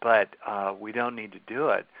 But we don't need to do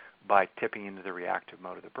it by tipping into the reactive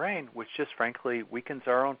mode of the brain, which just frankly weakens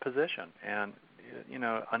our own position and,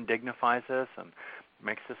 undignifies us and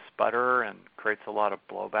makes us sputter and creates a lot of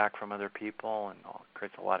blowback from other people and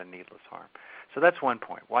creates a lot of needless harm. So that's one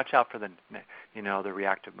point. Watch out for the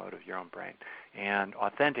reactive mode of your own brain. And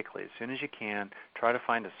authentically, as soon as you can, try to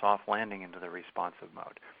find a soft landing into the responsive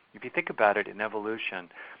mode. If you think about it, in evolution,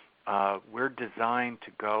 we're designed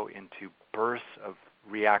to go into bursts of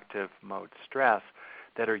reactive mode stress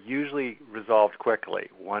that are usually resolved quickly,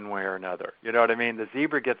 one way or another. You know what I mean? The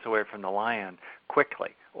zebra gets away from the lion quickly,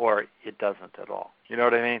 or it doesn't at all. You know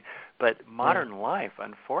what I mean? But modern life,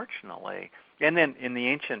 unfortunately, and then in the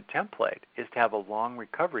ancient template, is to have a long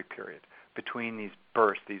recovery period between these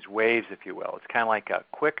bursts, these waves, if you will. It's kind of like a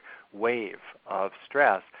quick wave of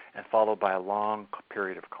stress and followed by a long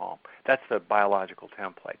period of calm. That's the biological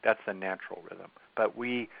template. That's the natural rhythm. But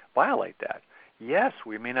we violate that. Yes,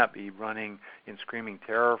 we may not be running in screaming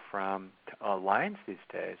terror from lions these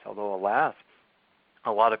days, although, alas,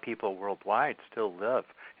 a lot of people worldwide still live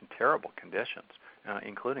in terrible conditions,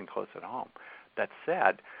 including close at home. That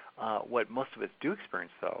said, what most of us do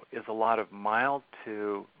experience, though, is a lot of mild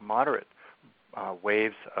to moderate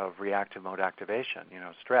waves of reactive mode activation,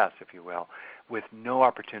 stress, if you will, with no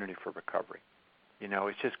opportunity for recovery.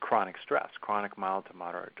 It's just chronic stress, chronic mild to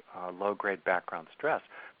moderate, low-grade background stress,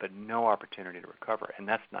 but no opportunity to recover, and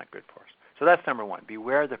that's not good for us. So that's number one.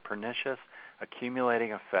 Beware the pernicious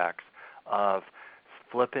accumulating effects of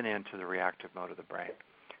flipping into the reactive mode of the brain.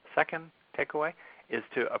 Second takeaway is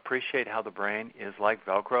to appreciate how the brain is like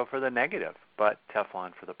Velcro for the negative, but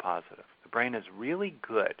Teflon for the positive. The brain is really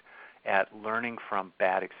good at learning from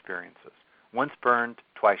bad experiences. Once burned,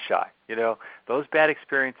 twice shy. Those bad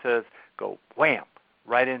experiences go wham,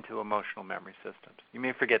 right into emotional memory systems. You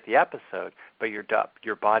may forget the episode, but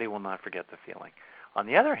your body will not forget the feeling. On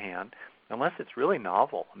the other hand, unless it's really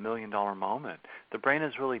novel, a $1 million moment, the brain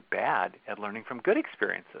is really bad at learning from good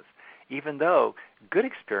experiences, even though good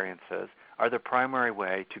experiences are the primary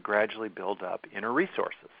way to gradually build up inner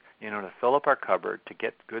resources, to fill up our cupboard, to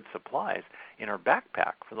get good supplies in our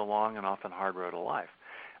backpack for the long and often hard road of life.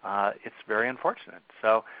 It's very unfortunate.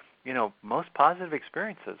 So, most positive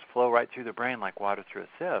experiences flow right through the brain like water through a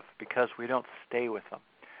sieve because we don't stay with them.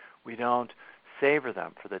 We don't savor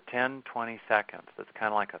them for the 10, 20 seconds. That's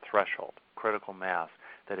kind of like a threshold, critical mass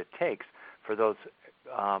that it takes for those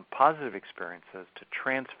positive experiences to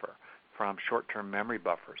transfer from short-term memory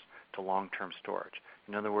buffers to long-term storage.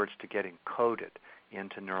 In other words, to get encoded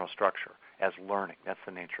into neural structure as learning. That's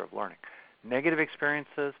the nature of learning. Negative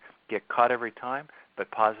experiences get caught every time, but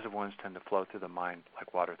positive ones tend to flow through the mind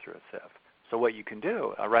like water through a sieve. So what you can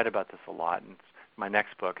do, I write about this a lot, and it's my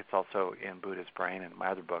next book, it's also in Buddha's Brain, and my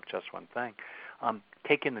other book, Just One Thing,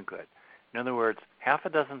 take in the good. In other words, half a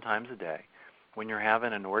dozen times a day, when you're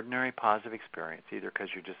having an ordinary positive experience, either because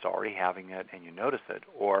you're just already having it and you notice it,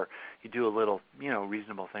 or you do a little,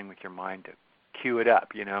 reasonable thing with your mind to cue it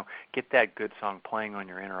up, get that good song playing on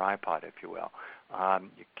your inner iPod, if you will.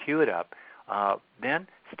 You cue it up, then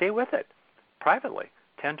stay with it privately,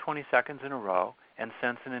 10, 20 seconds in a row, and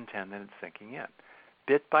sense and intend that it's sinking in.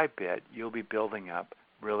 Bit by bit, you'll be building up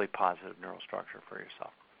really positive neural structure for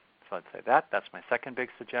yourself. So I'd say that's my second big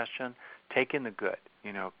suggestion. Take in the good.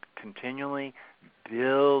 Continually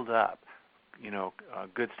build up,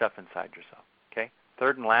 good stuff inside yourself. Okay.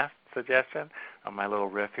 Third and last suggestion on my little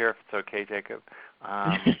riff here, if it's okay, Jacob.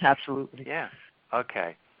 Absolutely. Yeah.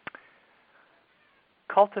 Okay.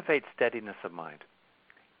 Cultivate steadiness of mind.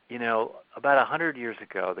 About 100 years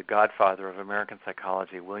ago, the godfather of American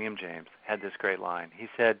psychology, William James, had this great line. He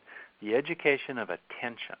said, "The education of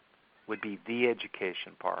attention would be the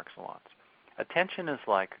education par excellence." Attention is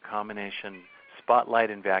like a combination spotlight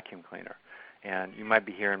and vacuum cleaner. And you might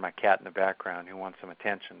be hearing my cat in the background who wants some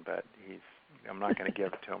attention, but I'm not going to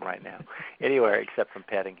give it to him right now. Anywhere except from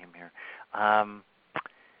petting him here.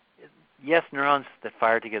 Yes, neurons that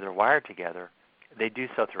fire together wire together. They do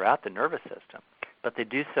so throughout the nervous system, but they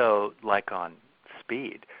do so like on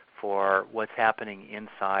speed for what's happening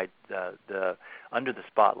inside the under the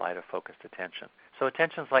spotlight of focused attention. So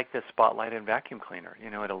attention's like this spotlight and vacuum cleaner.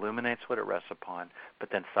 It illuminates what it rests upon,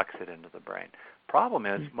 but then sucks it into the brain. Problem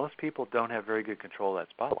is, most people don't have very good control of that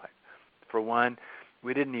spotlight. For one,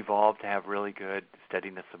 we didn't evolve to have really good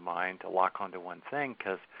steadiness of mind, to lock onto one thing,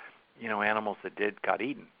 because animals that did got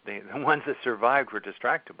eaten. The ones that survived were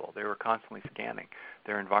distractible. They were constantly scanning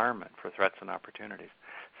their environment for threats and opportunities.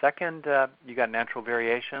 Second, you got natural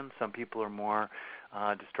variation. Some people are more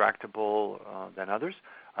distractible than others.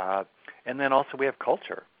 And then also we have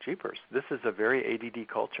culture. Jeepers. This is a very ADD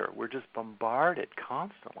culture. We're just bombarded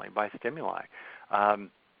constantly by stimuli. And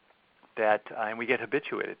we get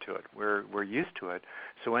habituated to it. We're used to it.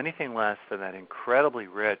 So anything less than that incredibly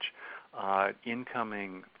rich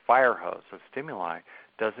incoming fire hose of stimuli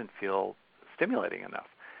doesn't feel stimulating enough.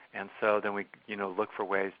 And so then we, look for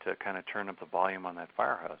ways to kind of turn up the volume on that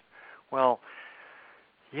fire hose. Well,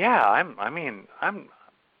 yeah,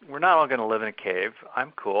 we're not all going to live in a cave.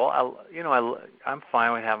 I'm cool. I'm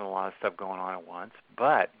fine with having a lot of stuff going on at once.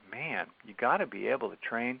 But man, you got to be able to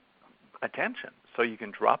train attention so you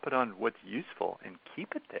can drop it on what's useful and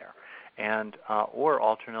keep it there, and or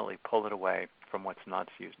alternately pull it away from what's not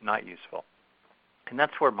useful. And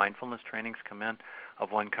that's where mindfulness trainings come in,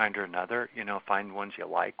 of one kind or another. Find ones you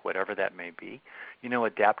like, whatever that may be.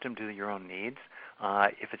 Adapt them to your own needs.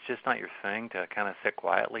 If it's just not your thing to kind of sit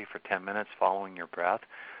quietly for 10 minutes following your breath,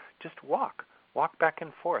 just walk back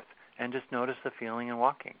and forth, and just notice the feeling in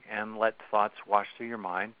walking, and let thoughts wash through your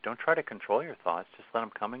mind. Don't try to control your thoughts. Just let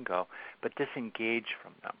them come and go, but disengage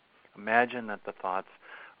from them. Imagine that the thoughts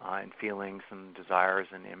and feelings and desires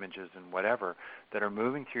and images and whatever that are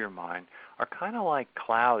moving through your mind are kind of like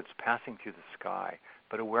clouds passing through the sky,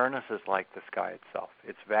 but awareness is like the sky itself.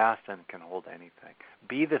 It's vast and can hold anything.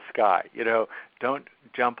 Be the sky. Don't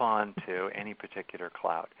jump on to any particular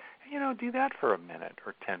cloud. Do that for a minute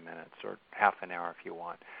or 10 minutes or half an hour if you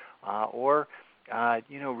want. Or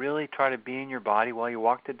really try to be in your body while you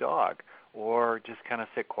walk the dog, or just kind of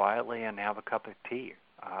sit quietly and have a cup of tea.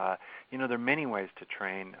 There are many ways to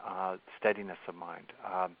train steadiness of mind.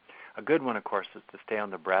 A good one, of course, is to stay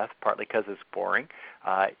on the breath, partly because it's boring.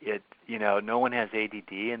 No one has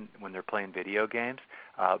ADD when they're playing video games,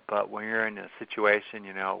 but when you're in a situation,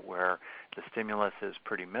 where the stimulus is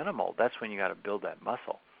pretty minimal, that's when you got to build that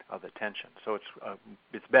muscle of attention. So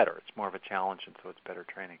it's better. It's more of a challenge, and so it's better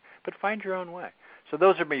training. But find your own way. So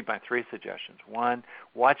those are my three suggestions. One,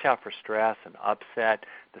 watch out for stress and upset.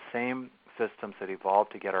 The same systems that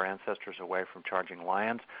evolved to get our ancestors away from charging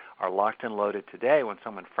lions are locked and loaded today when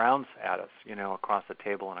someone frowns at us, across the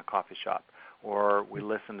table in a coffee shop, or we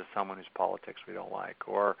listen to someone whose politics we don't like,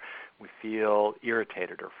 or we feel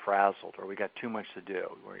irritated or frazzled, or we got too much to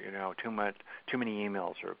do, or too many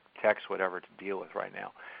emails or texts, whatever, to deal with right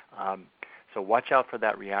now. So watch out for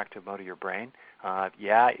that reactive mode of your brain.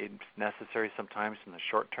 It's necessary sometimes in the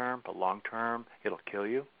short term, but long term, it'll kill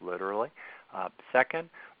you, literally. Second,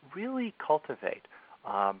 really cultivate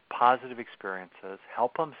positive experiences,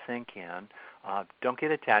 help them sink in. Don't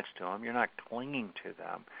get attached to them. You're not clinging to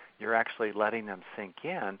them. You're actually letting them sink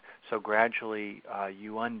in, so gradually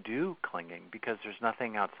you undo clinging because there's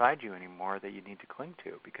nothing outside you anymore that you need to cling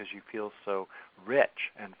to because you feel so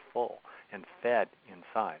rich and full and fed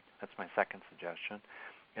inside. That's my second suggestion.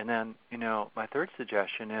 And then, my third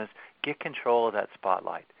suggestion is get control of that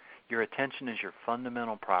spotlight. Your attention is your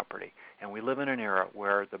fundamental property, and we live in an era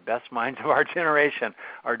where the best minds of our generation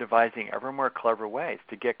are devising ever more clever ways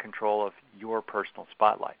to get control of your personal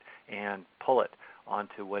spotlight and pull it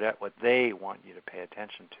onto what they want you to pay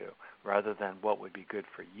attention to, rather than what would be good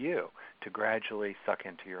for you to gradually suck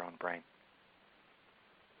into your own brain.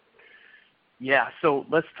 Yeah, so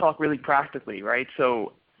let's talk really practically, right?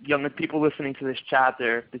 So young people listening to this chat,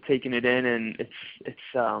 they're taking it in, and it's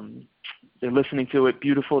they're listening to it.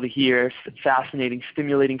 Beautiful to hear, fascinating,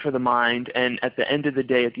 stimulating for the mind. And at the end of the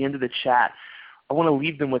day, at the end of the chat, I want to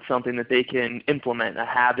leave them with something that they can implement, a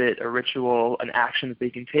habit, a ritual, an action that they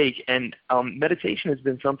can take. And meditation has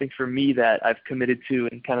been something for me that I've committed to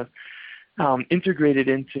and kind of integrated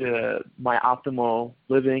into my optimal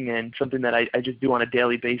living, and something that I just do on a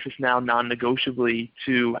daily basis now, non-negotiably,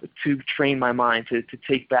 to train my mind to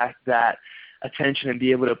take back that attention and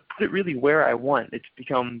be able to put it really where I want. It's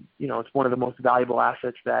become, it's one of the most valuable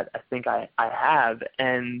assets that I think I have.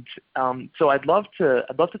 And so I'd love to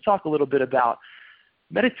talk a little bit about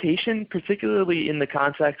meditation, particularly in the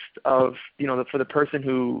context of, for the person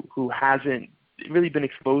who hasn't really been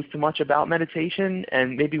exposed to much about meditation,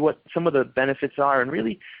 and maybe what some of the benefits are, and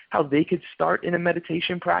really how they could start in a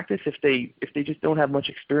meditation practice if they just don't have much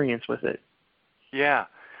experience with it. Yeah.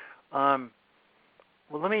 Well,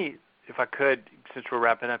 let me, if I could, since we're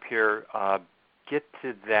wrapping up here, get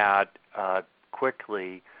to that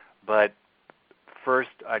quickly, but first,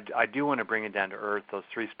 I do want to bring it down to earth, those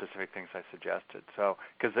three specific things I suggested. So,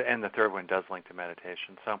 and the third one does link to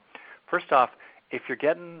meditation. So, first off, if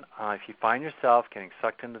you find yourself getting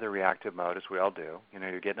sucked into the reactive mode, as we all do,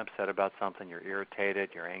 you're getting upset about something, you're irritated,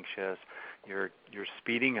 you're anxious, you're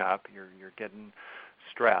speeding up, you're getting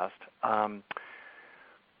stressed, calm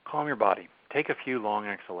your body. Take a few long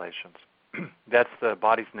exhalations. That's the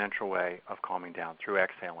body's natural way of calming down, through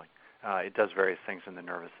exhaling. It does various things in the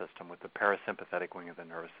nervous system with the parasympathetic wing of the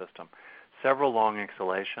nervous system. Several long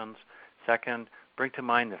exhalations. Second, bring to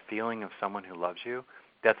mind the feeling of someone who loves you.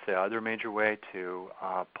 That's the other major way to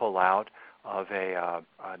pull out of a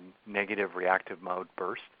negative reactive mode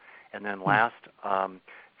burst. And then last,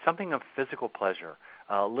 something of physical pleasure,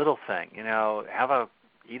 a little thing.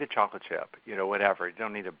 Eat a chocolate chip, whatever. You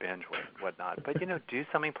don't need to binge whatnot. But, do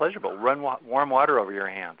something pleasurable. Run warm water over your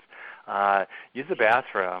hands. Use the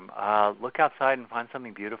bathroom. Look outside and find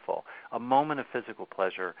something beautiful. A moment of physical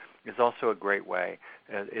pleasure is also a great way.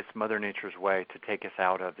 It's Mother Nature's way to take us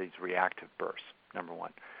out of these reactive bursts, number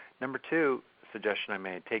one. Number two, suggestion I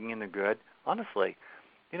made, taking in the good. Honestly,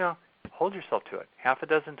 hold yourself to it. Half a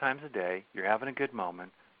dozen times a day, you're having a good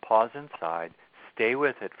moment. Pause inside. Stay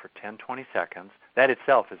with it for 10, 20 seconds. That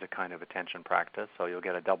itself is a kind of attention practice, so you'll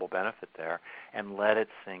get a double benefit there, and let it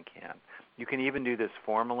sink in. You can even do this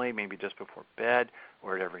formally, maybe just before bed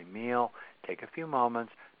or at every meal. Take a few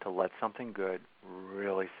moments to let something good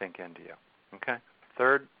really sink into you. Okay?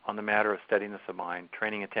 Third, on the matter of steadiness of mind,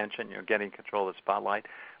 training attention, getting control of the spotlight,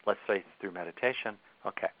 let's say through meditation.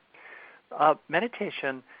 Okay.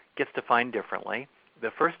 Meditation gets defined differently.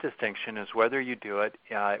 The first distinction is whether you do it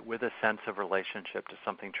with a sense of relationship to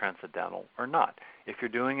something transcendental or not. If you're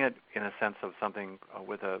doing it in a sense of something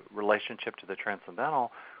with a relationship to the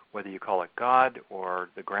transcendental, whether you call it God or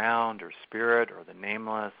the ground or spirit or the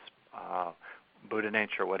nameless, Buddha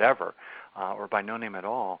nature, whatever, or by no name at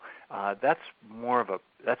all, that's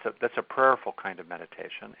a prayerful kind of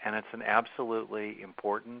meditation, and it's an absolutely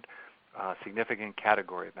important, significant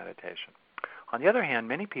category of meditation. On the other hand,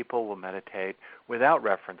 many people will meditate without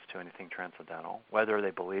reference to anything transcendental, whether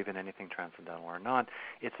they believe in anything transcendental or not.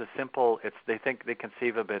 They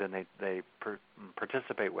conceive of it and they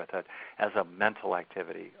participate with it as a mental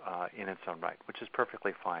activity in its own right, which is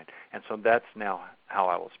perfectly fine. And so that's now how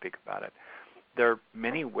I will speak about it. There are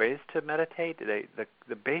many ways to meditate.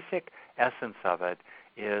 The basic essence of it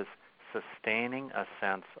is sustaining a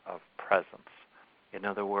sense of presence. In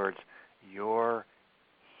other words, you're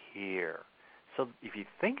here. So if you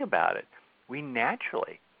think about it, we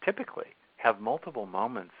naturally, typically, have multiple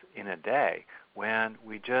moments in a day when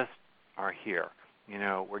we just are here.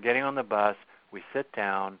 We're getting on the bus, we sit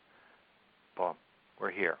down, boom,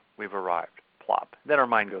 we're here. We've arrived, plop. Then our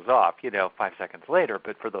mind goes off, 5 seconds later,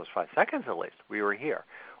 but for those 5 seconds at least, we were here.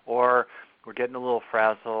 Or we're getting a little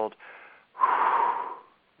frazzled,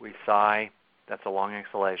 we sigh, That's a long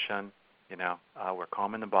exhalation. We're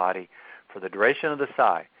calm in the body. For the duration of the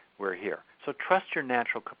sigh, we're here. So trust your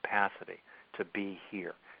natural capacity to be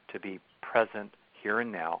here, to be present here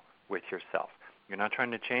and now with yourself. You're not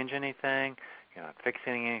trying to change anything. You're not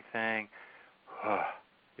fixing anything.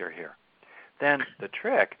 You're here. Then the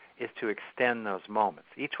trick is to extend those moments.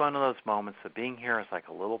 Each one of those moments of being here is like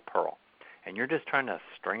a little pearl, and you're just trying to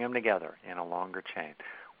string them together in a longer chain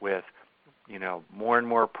with, more and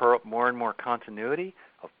more continuity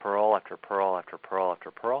of pearl after pearl after pearl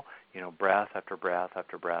after pearl. Breath after breath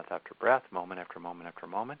after breath after breath, moment after moment after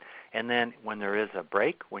moment. And then when there is a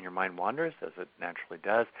break, when your mind wanders, as it naturally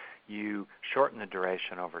does, you shorten the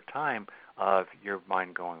duration over time of your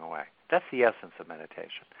mind going away. That's the essence of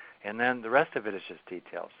meditation. And then the rest of it is just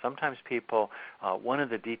details. Sometimes people, one of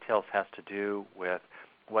the details has to do with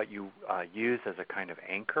what you use as a kind of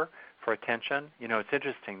anchor for attention. It's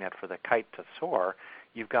interesting that for the kite to soar,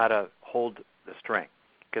 you've got to hold the string.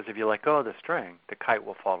 Because if you let go of the string, the kite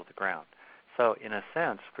will fall to the ground. So in a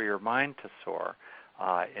sense, for your mind to soar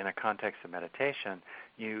in a context of meditation,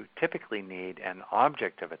 you typically need an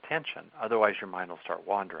object of attention. Otherwise, your mind will start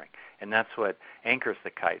wandering. And that's what anchors the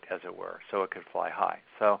kite, as it were, so it could fly high.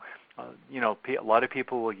 So, a lot of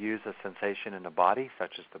people will use a sensation in the body,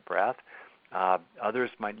 such as the breath.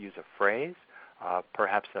 Others might use a phrase,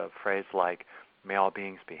 perhaps a phrase like, may all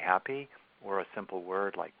beings be happy, or a simple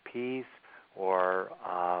word like peace. Or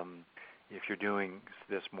if you're doing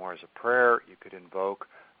this more as a prayer, you could invoke,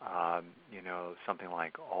 something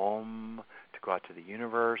like Om to go out to the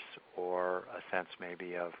universe, or a sense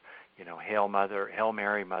maybe of, Hail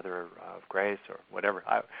Mary, Mother of Grace, or whatever.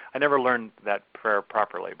 I never learned that prayer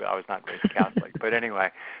properly, but I was not raised Catholic. But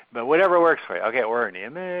anyway, whatever works for you. Okay, or an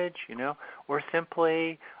image, or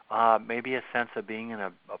simply maybe a sense of being in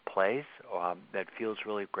a place that feels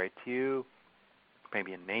really great to you.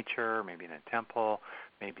 Maybe in nature, maybe in a temple,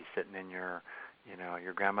 maybe sitting in your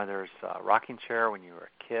grandmother's rocking chair when you were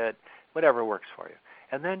a kid, whatever works for you.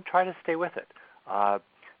 And then try to stay with it.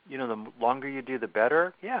 The longer you do, the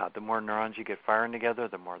better. Yeah, the more neurons you get firing together,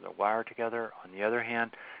 the more they'll wire together. On the other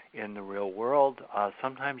hand, in the real world,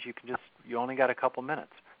 sometimes you only got a couple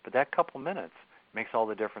minutes. But that couple minutes makes all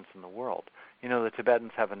the difference in the world. The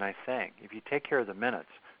Tibetans have a nice saying. If you take care of the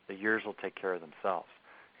minutes, the years will take care of themselves.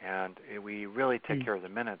 And we really take care of the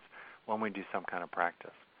minutes when we do some kind of practice.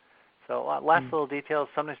 So last little details,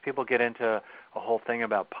 sometimes people get into a whole thing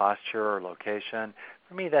about posture or location.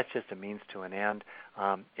 For me, that's just a means to an end.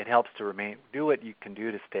 It helps to do what you can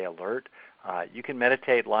do to stay alert. You can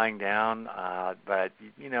meditate lying down, but,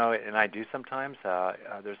 and I do sometimes,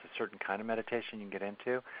 there's a certain kind of meditation you can get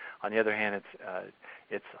into. On the other hand,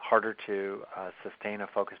 it's harder to sustain a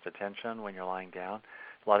focused attention when you're lying down.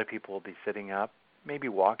 A lot of people will be sitting up. Maybe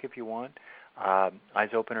walk if you want. Eyes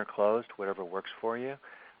open or closed, whatever works for you.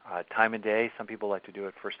 Time of day, some people like to do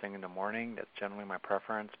it first thing in the morning. That's generally my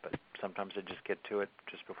preference, but sometimes I just get to it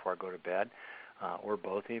just before I go to bed, or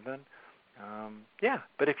both even.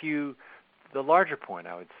 But the larger point,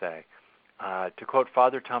 I would say, to quote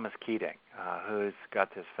Father Thomas Keating, who's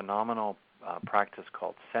got this phenomenal practice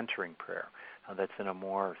called centering prayer that's in a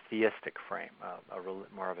more theistic frame,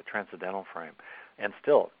 more of a transcendental frame.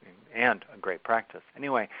 And a great practice.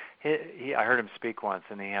 Anyway, I heard him speak once,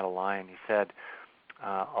 and he had a line. He said,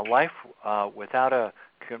 a life without a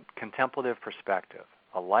contemplative perspective,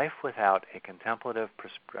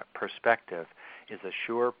 perspective is a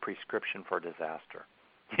sure prescription for disaster.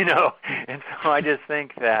 And so I just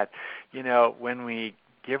think that, when we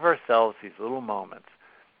give ourselves these little moments,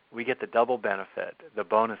 we get the double benefit, the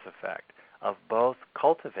bonus effect of both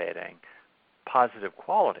cultivating positive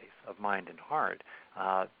qualities of mind and heart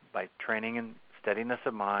by training in steadiness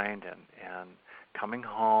of mind and coming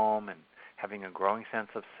home and having a growing sense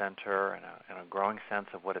of center and a growing sense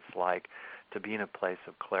of what it's like to be in a place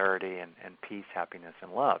of clarity and peace, happiness,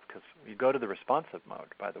 and love. Because you go to the responsive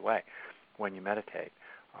mode, by the way, when you meditate,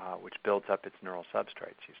 which builds up its neural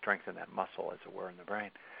substrates. You strengthen that muscle, as it were, in the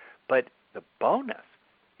brain. But the bonus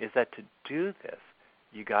is that to do this,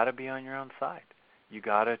 you got to be on your own side. You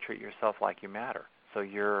got to treat yourself like you matter. So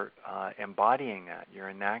you're embodying that. You're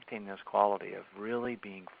enacting this quality of really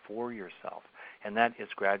being for yourself, and that is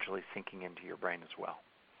gradually sinking into your brain as well.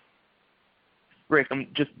 Rick, I'm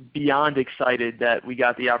just beyond excited that we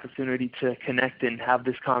got the opportunity to connect and have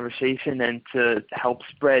this conversation and to help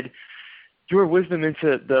spread your wisdom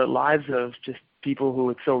into the lives of just people who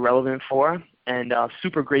it's so relevant for. And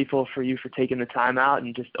super grateful for you for taking the time out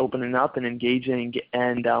and just opening up and engaging.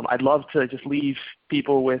 And I'd love to just leave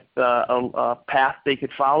people with a path they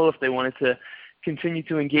could follow if they wanted to continue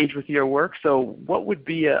to engage with your work. So what would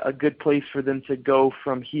be a good place for them to go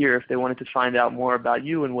from here if they wanted to find out more about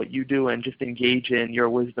you and what you do and just engage in your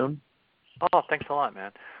wisdom? Oh, thanks a lot,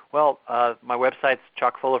 man. Well, my website's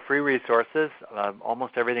chock full of free resources.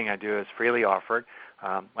 Almost everything I do is freely offered,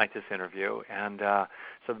 like this interview. And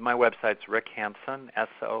so my website's rickhanson,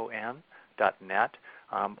 SON.net.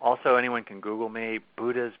 Also, anyone can Google me,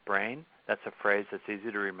 Buddha's Brain. That's a phrase that's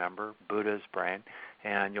easy to remember, Buddha's Brain,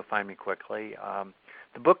 and you'll find me quickly.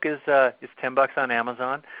 The book is $10 on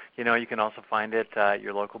Amazon. You can also find it at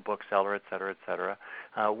your local bookseller, et cetera, et cetera.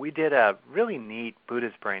 We did a really neat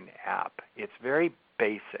Buddha's Brain app. It's very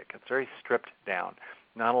basic. It's very stripped down.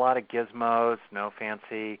 Not a lot of gizmos, no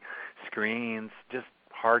fancy screens, just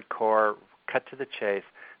hardcore, cut to the chase,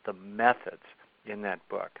 the methods in that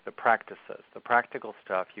book, the practices, the practical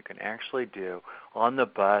stuff you can actually do on the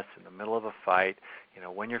bus, in the middle of a fight,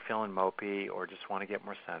 when you're feeling mopey or just want to get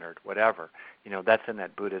more centered, whatever. That's in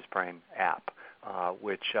that Buddha's Brain app,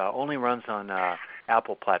 which only runs on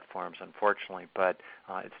Apple platforms, unfortunately, but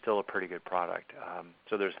it's still a pretty good product.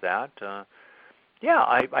 So there's that.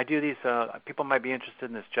 I do these. People might be interested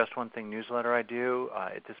in this Just One Thing newsletter I do.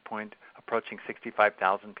 At this point, approaching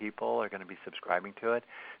 65,000 people are going to be subscribing to it,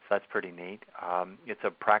 so that's pretty neat. It's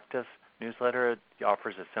a practice newsletter. It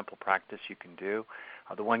offers a simple practice you can do.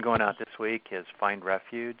 The one going out this week is Find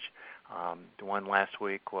Refuge. The one last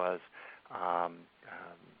week was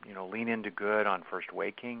lean into good on first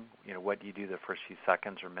waking. What you do the first few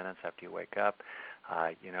seconds or minutes after you wake up.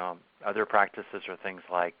 Other practices are things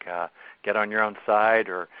like get on your own side,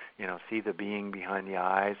 or see the being behind the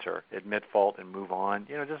eyes, or admit fault and move on.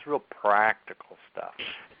 Just real practical stuff.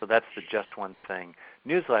 So that's the Just One Thing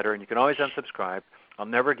newsletter, and you can always unsubscribe. I'll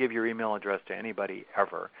never give your email address to anybody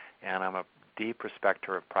ever, and I'm a deep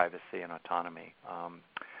respecter of privacy and autonomy.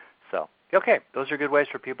 Okay, those are good ways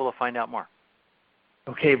for people to find out more.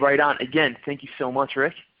 Okay, right on. Again, thank you so much,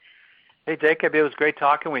 Rick. Hey, Jacob, it was great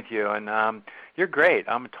talking with you, and you're great.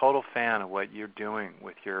 I'm a total fan of what you're doing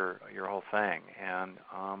with your whole thing. And,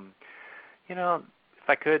 if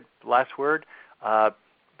I could, last word,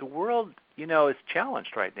 the world, is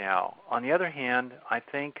challenged right now. On the other hand, I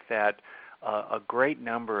think that a great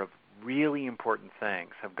number of really important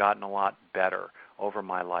things have gotten a lot better over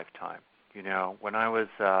my lifetime. When I was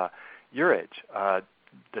your age,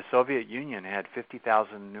 the Soviet Union had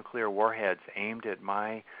 50,000 nuclear warheads aimed at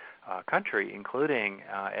my country, including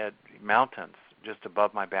at mountains just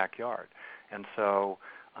above my backyard. And so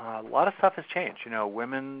a lot of stuff has changed.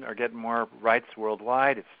 Women are getting more rights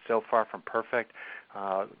worldwide. It's so far from perfect.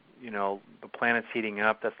 The planet's heating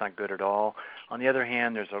up. That's not good at all. On the other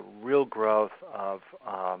hand, there's a real growth of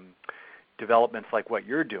developments like what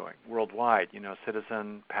you're doing worldwide,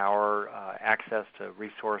 citizen power, access to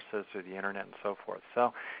resources through the internet and so forth.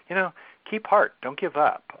 So, keep heart. Don't give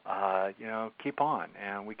up. Keep on,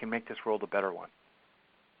 and we can make this world a better one.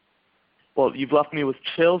 Well, you've left me with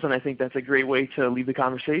chills, and I think that's a great way to leave the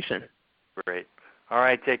conversation. Great. All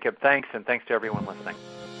right, Jacob, thanks, and thanks to everyone listening.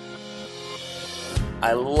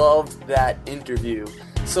 I loved that interview.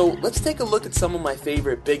 So let's take a look at some of my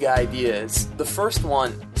favorite big ideas. The first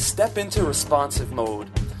one, step into responsive mode.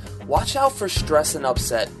 Watch out for stress and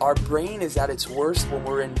upset. Our brain is at its worst when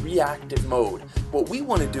we're in reactive mode. What we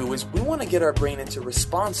want to do is we want to get our brain into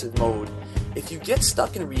responsive mode. If you get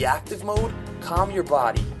stuck in reactive mode, calm your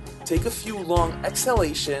body. Take a few long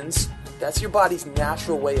exhalations. That's your body's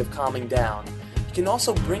natural way of calming down. You can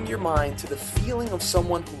also bring your mind to the feeling of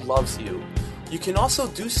someone who loves you. You can also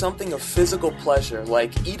do something of physical pleasure,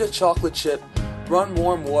 like eat a chocolate chip, run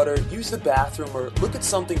warm water, use the bathroom, or look at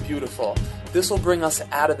something beautiful. This will bring us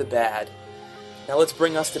out of the bad. Now let's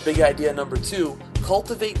bring us to big idea number 2,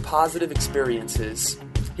 cultivate positive experiences.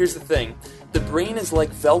 Here's the thing, the brain is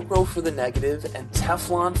like Velcro for the negative and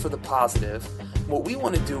Teflon for the positive. What we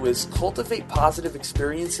want to do is cultivate positive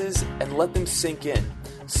experiences and let them sink in.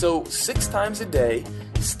 So 6 times a day,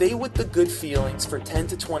 stay with the good feelings for 10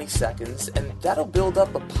 to 20 seconds, and that'll build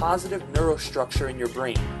up a positive neurostructure in your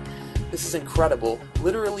brain. This is incredible.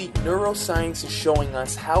 Literally, neuroscience is showing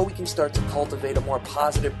us how we can start to cultivate a more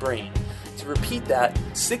positive brain. To repeat that,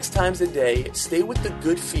 6 times a day, stay with the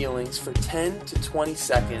good feelings for 10 to 20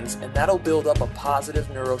 seconds, and that'll build up a positive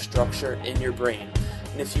neurostructure in your brain.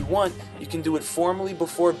 And if you want, you can do it formally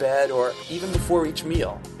before bed or even before each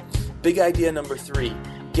meal. Big idea number 3,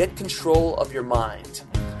 get control of your mind.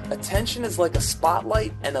 Attention is like a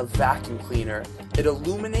spotlight and a vacuum cleaner. It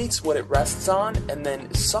illuminates what it rests on and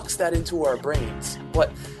then sucks that into our brains.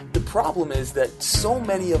 But the problem is that so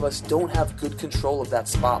many of us don't have good control of that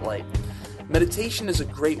spotlight. Meditation is a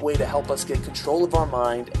great way to help us get control of our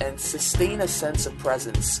mind and sustain a sense of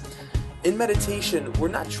presence. In meditation, we're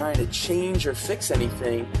not trying to change or fix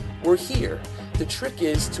anything. We're here. The trick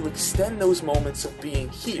is to extend those moments of being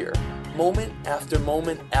here, moment after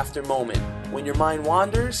moment after moment. When your mind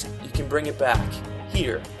wanders, you can bring it back,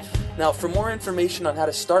 here. Now, for more information on how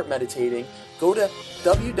to start meditating, go to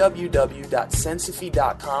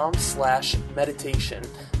www.sensophy.com/meditation.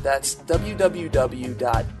 That's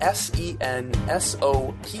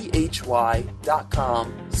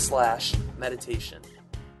www.sensophy.com/meditation.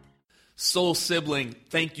 Soul Sibling,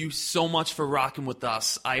 thank you so much for rocking with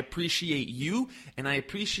us. I appreciate you, and I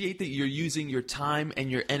appreciate that you're using your time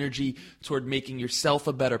and your energy toward making yourself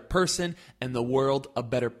a better person and the world a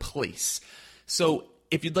better place. So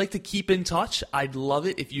if you'd like to keep in touch, I'd love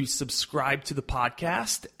it if you subscribe to the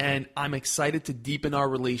podcast, and I'm excited to deepen our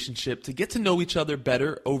relationship, to get to know each other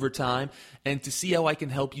better over time, and to see how I can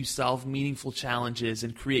help you solve meaningful challenges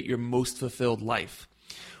and create your most fulfilled life.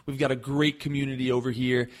 We've got a great community over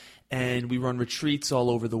here, and we run retreats all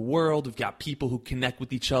over the world. We've got people who connect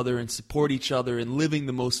with each other and support each other in living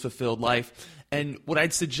the most fulfilled life. And what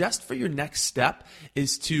I'd suggest for your next step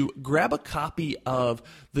is to grab a copy of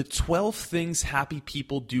The 12 Things Happy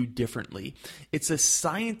People Do Differently. It's a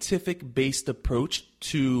scientific-based approach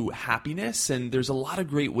to happiness, and there's a lot of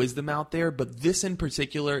great wisdom out there, but this in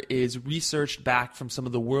particular is researched back from some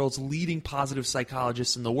of the world's leading positive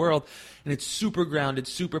psychologists in the world, and it's super grounded,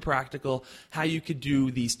 super practical, how you could do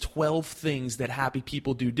these 12 things that happy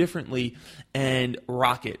people do differently and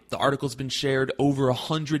rock it. The article's been shared over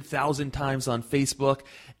 100,000 times on Facebook,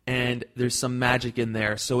 and there's some magic in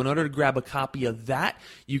there. So in order to grab a copy of that,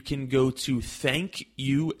 you can go to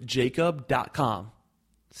thankyoujacob.com.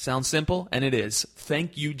 Sounds simple, and it is.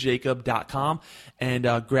 Thankyoujacob.com,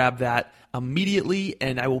 and grab that immediately,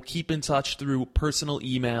 and I will keep in touch through personal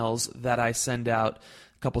emails that I send out a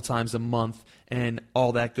couple times a month and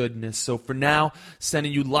all that goodness. So for now,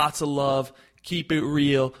 sending you lots of love. Keep it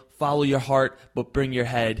real. Follow your heart, but bring your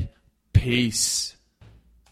head. Peace.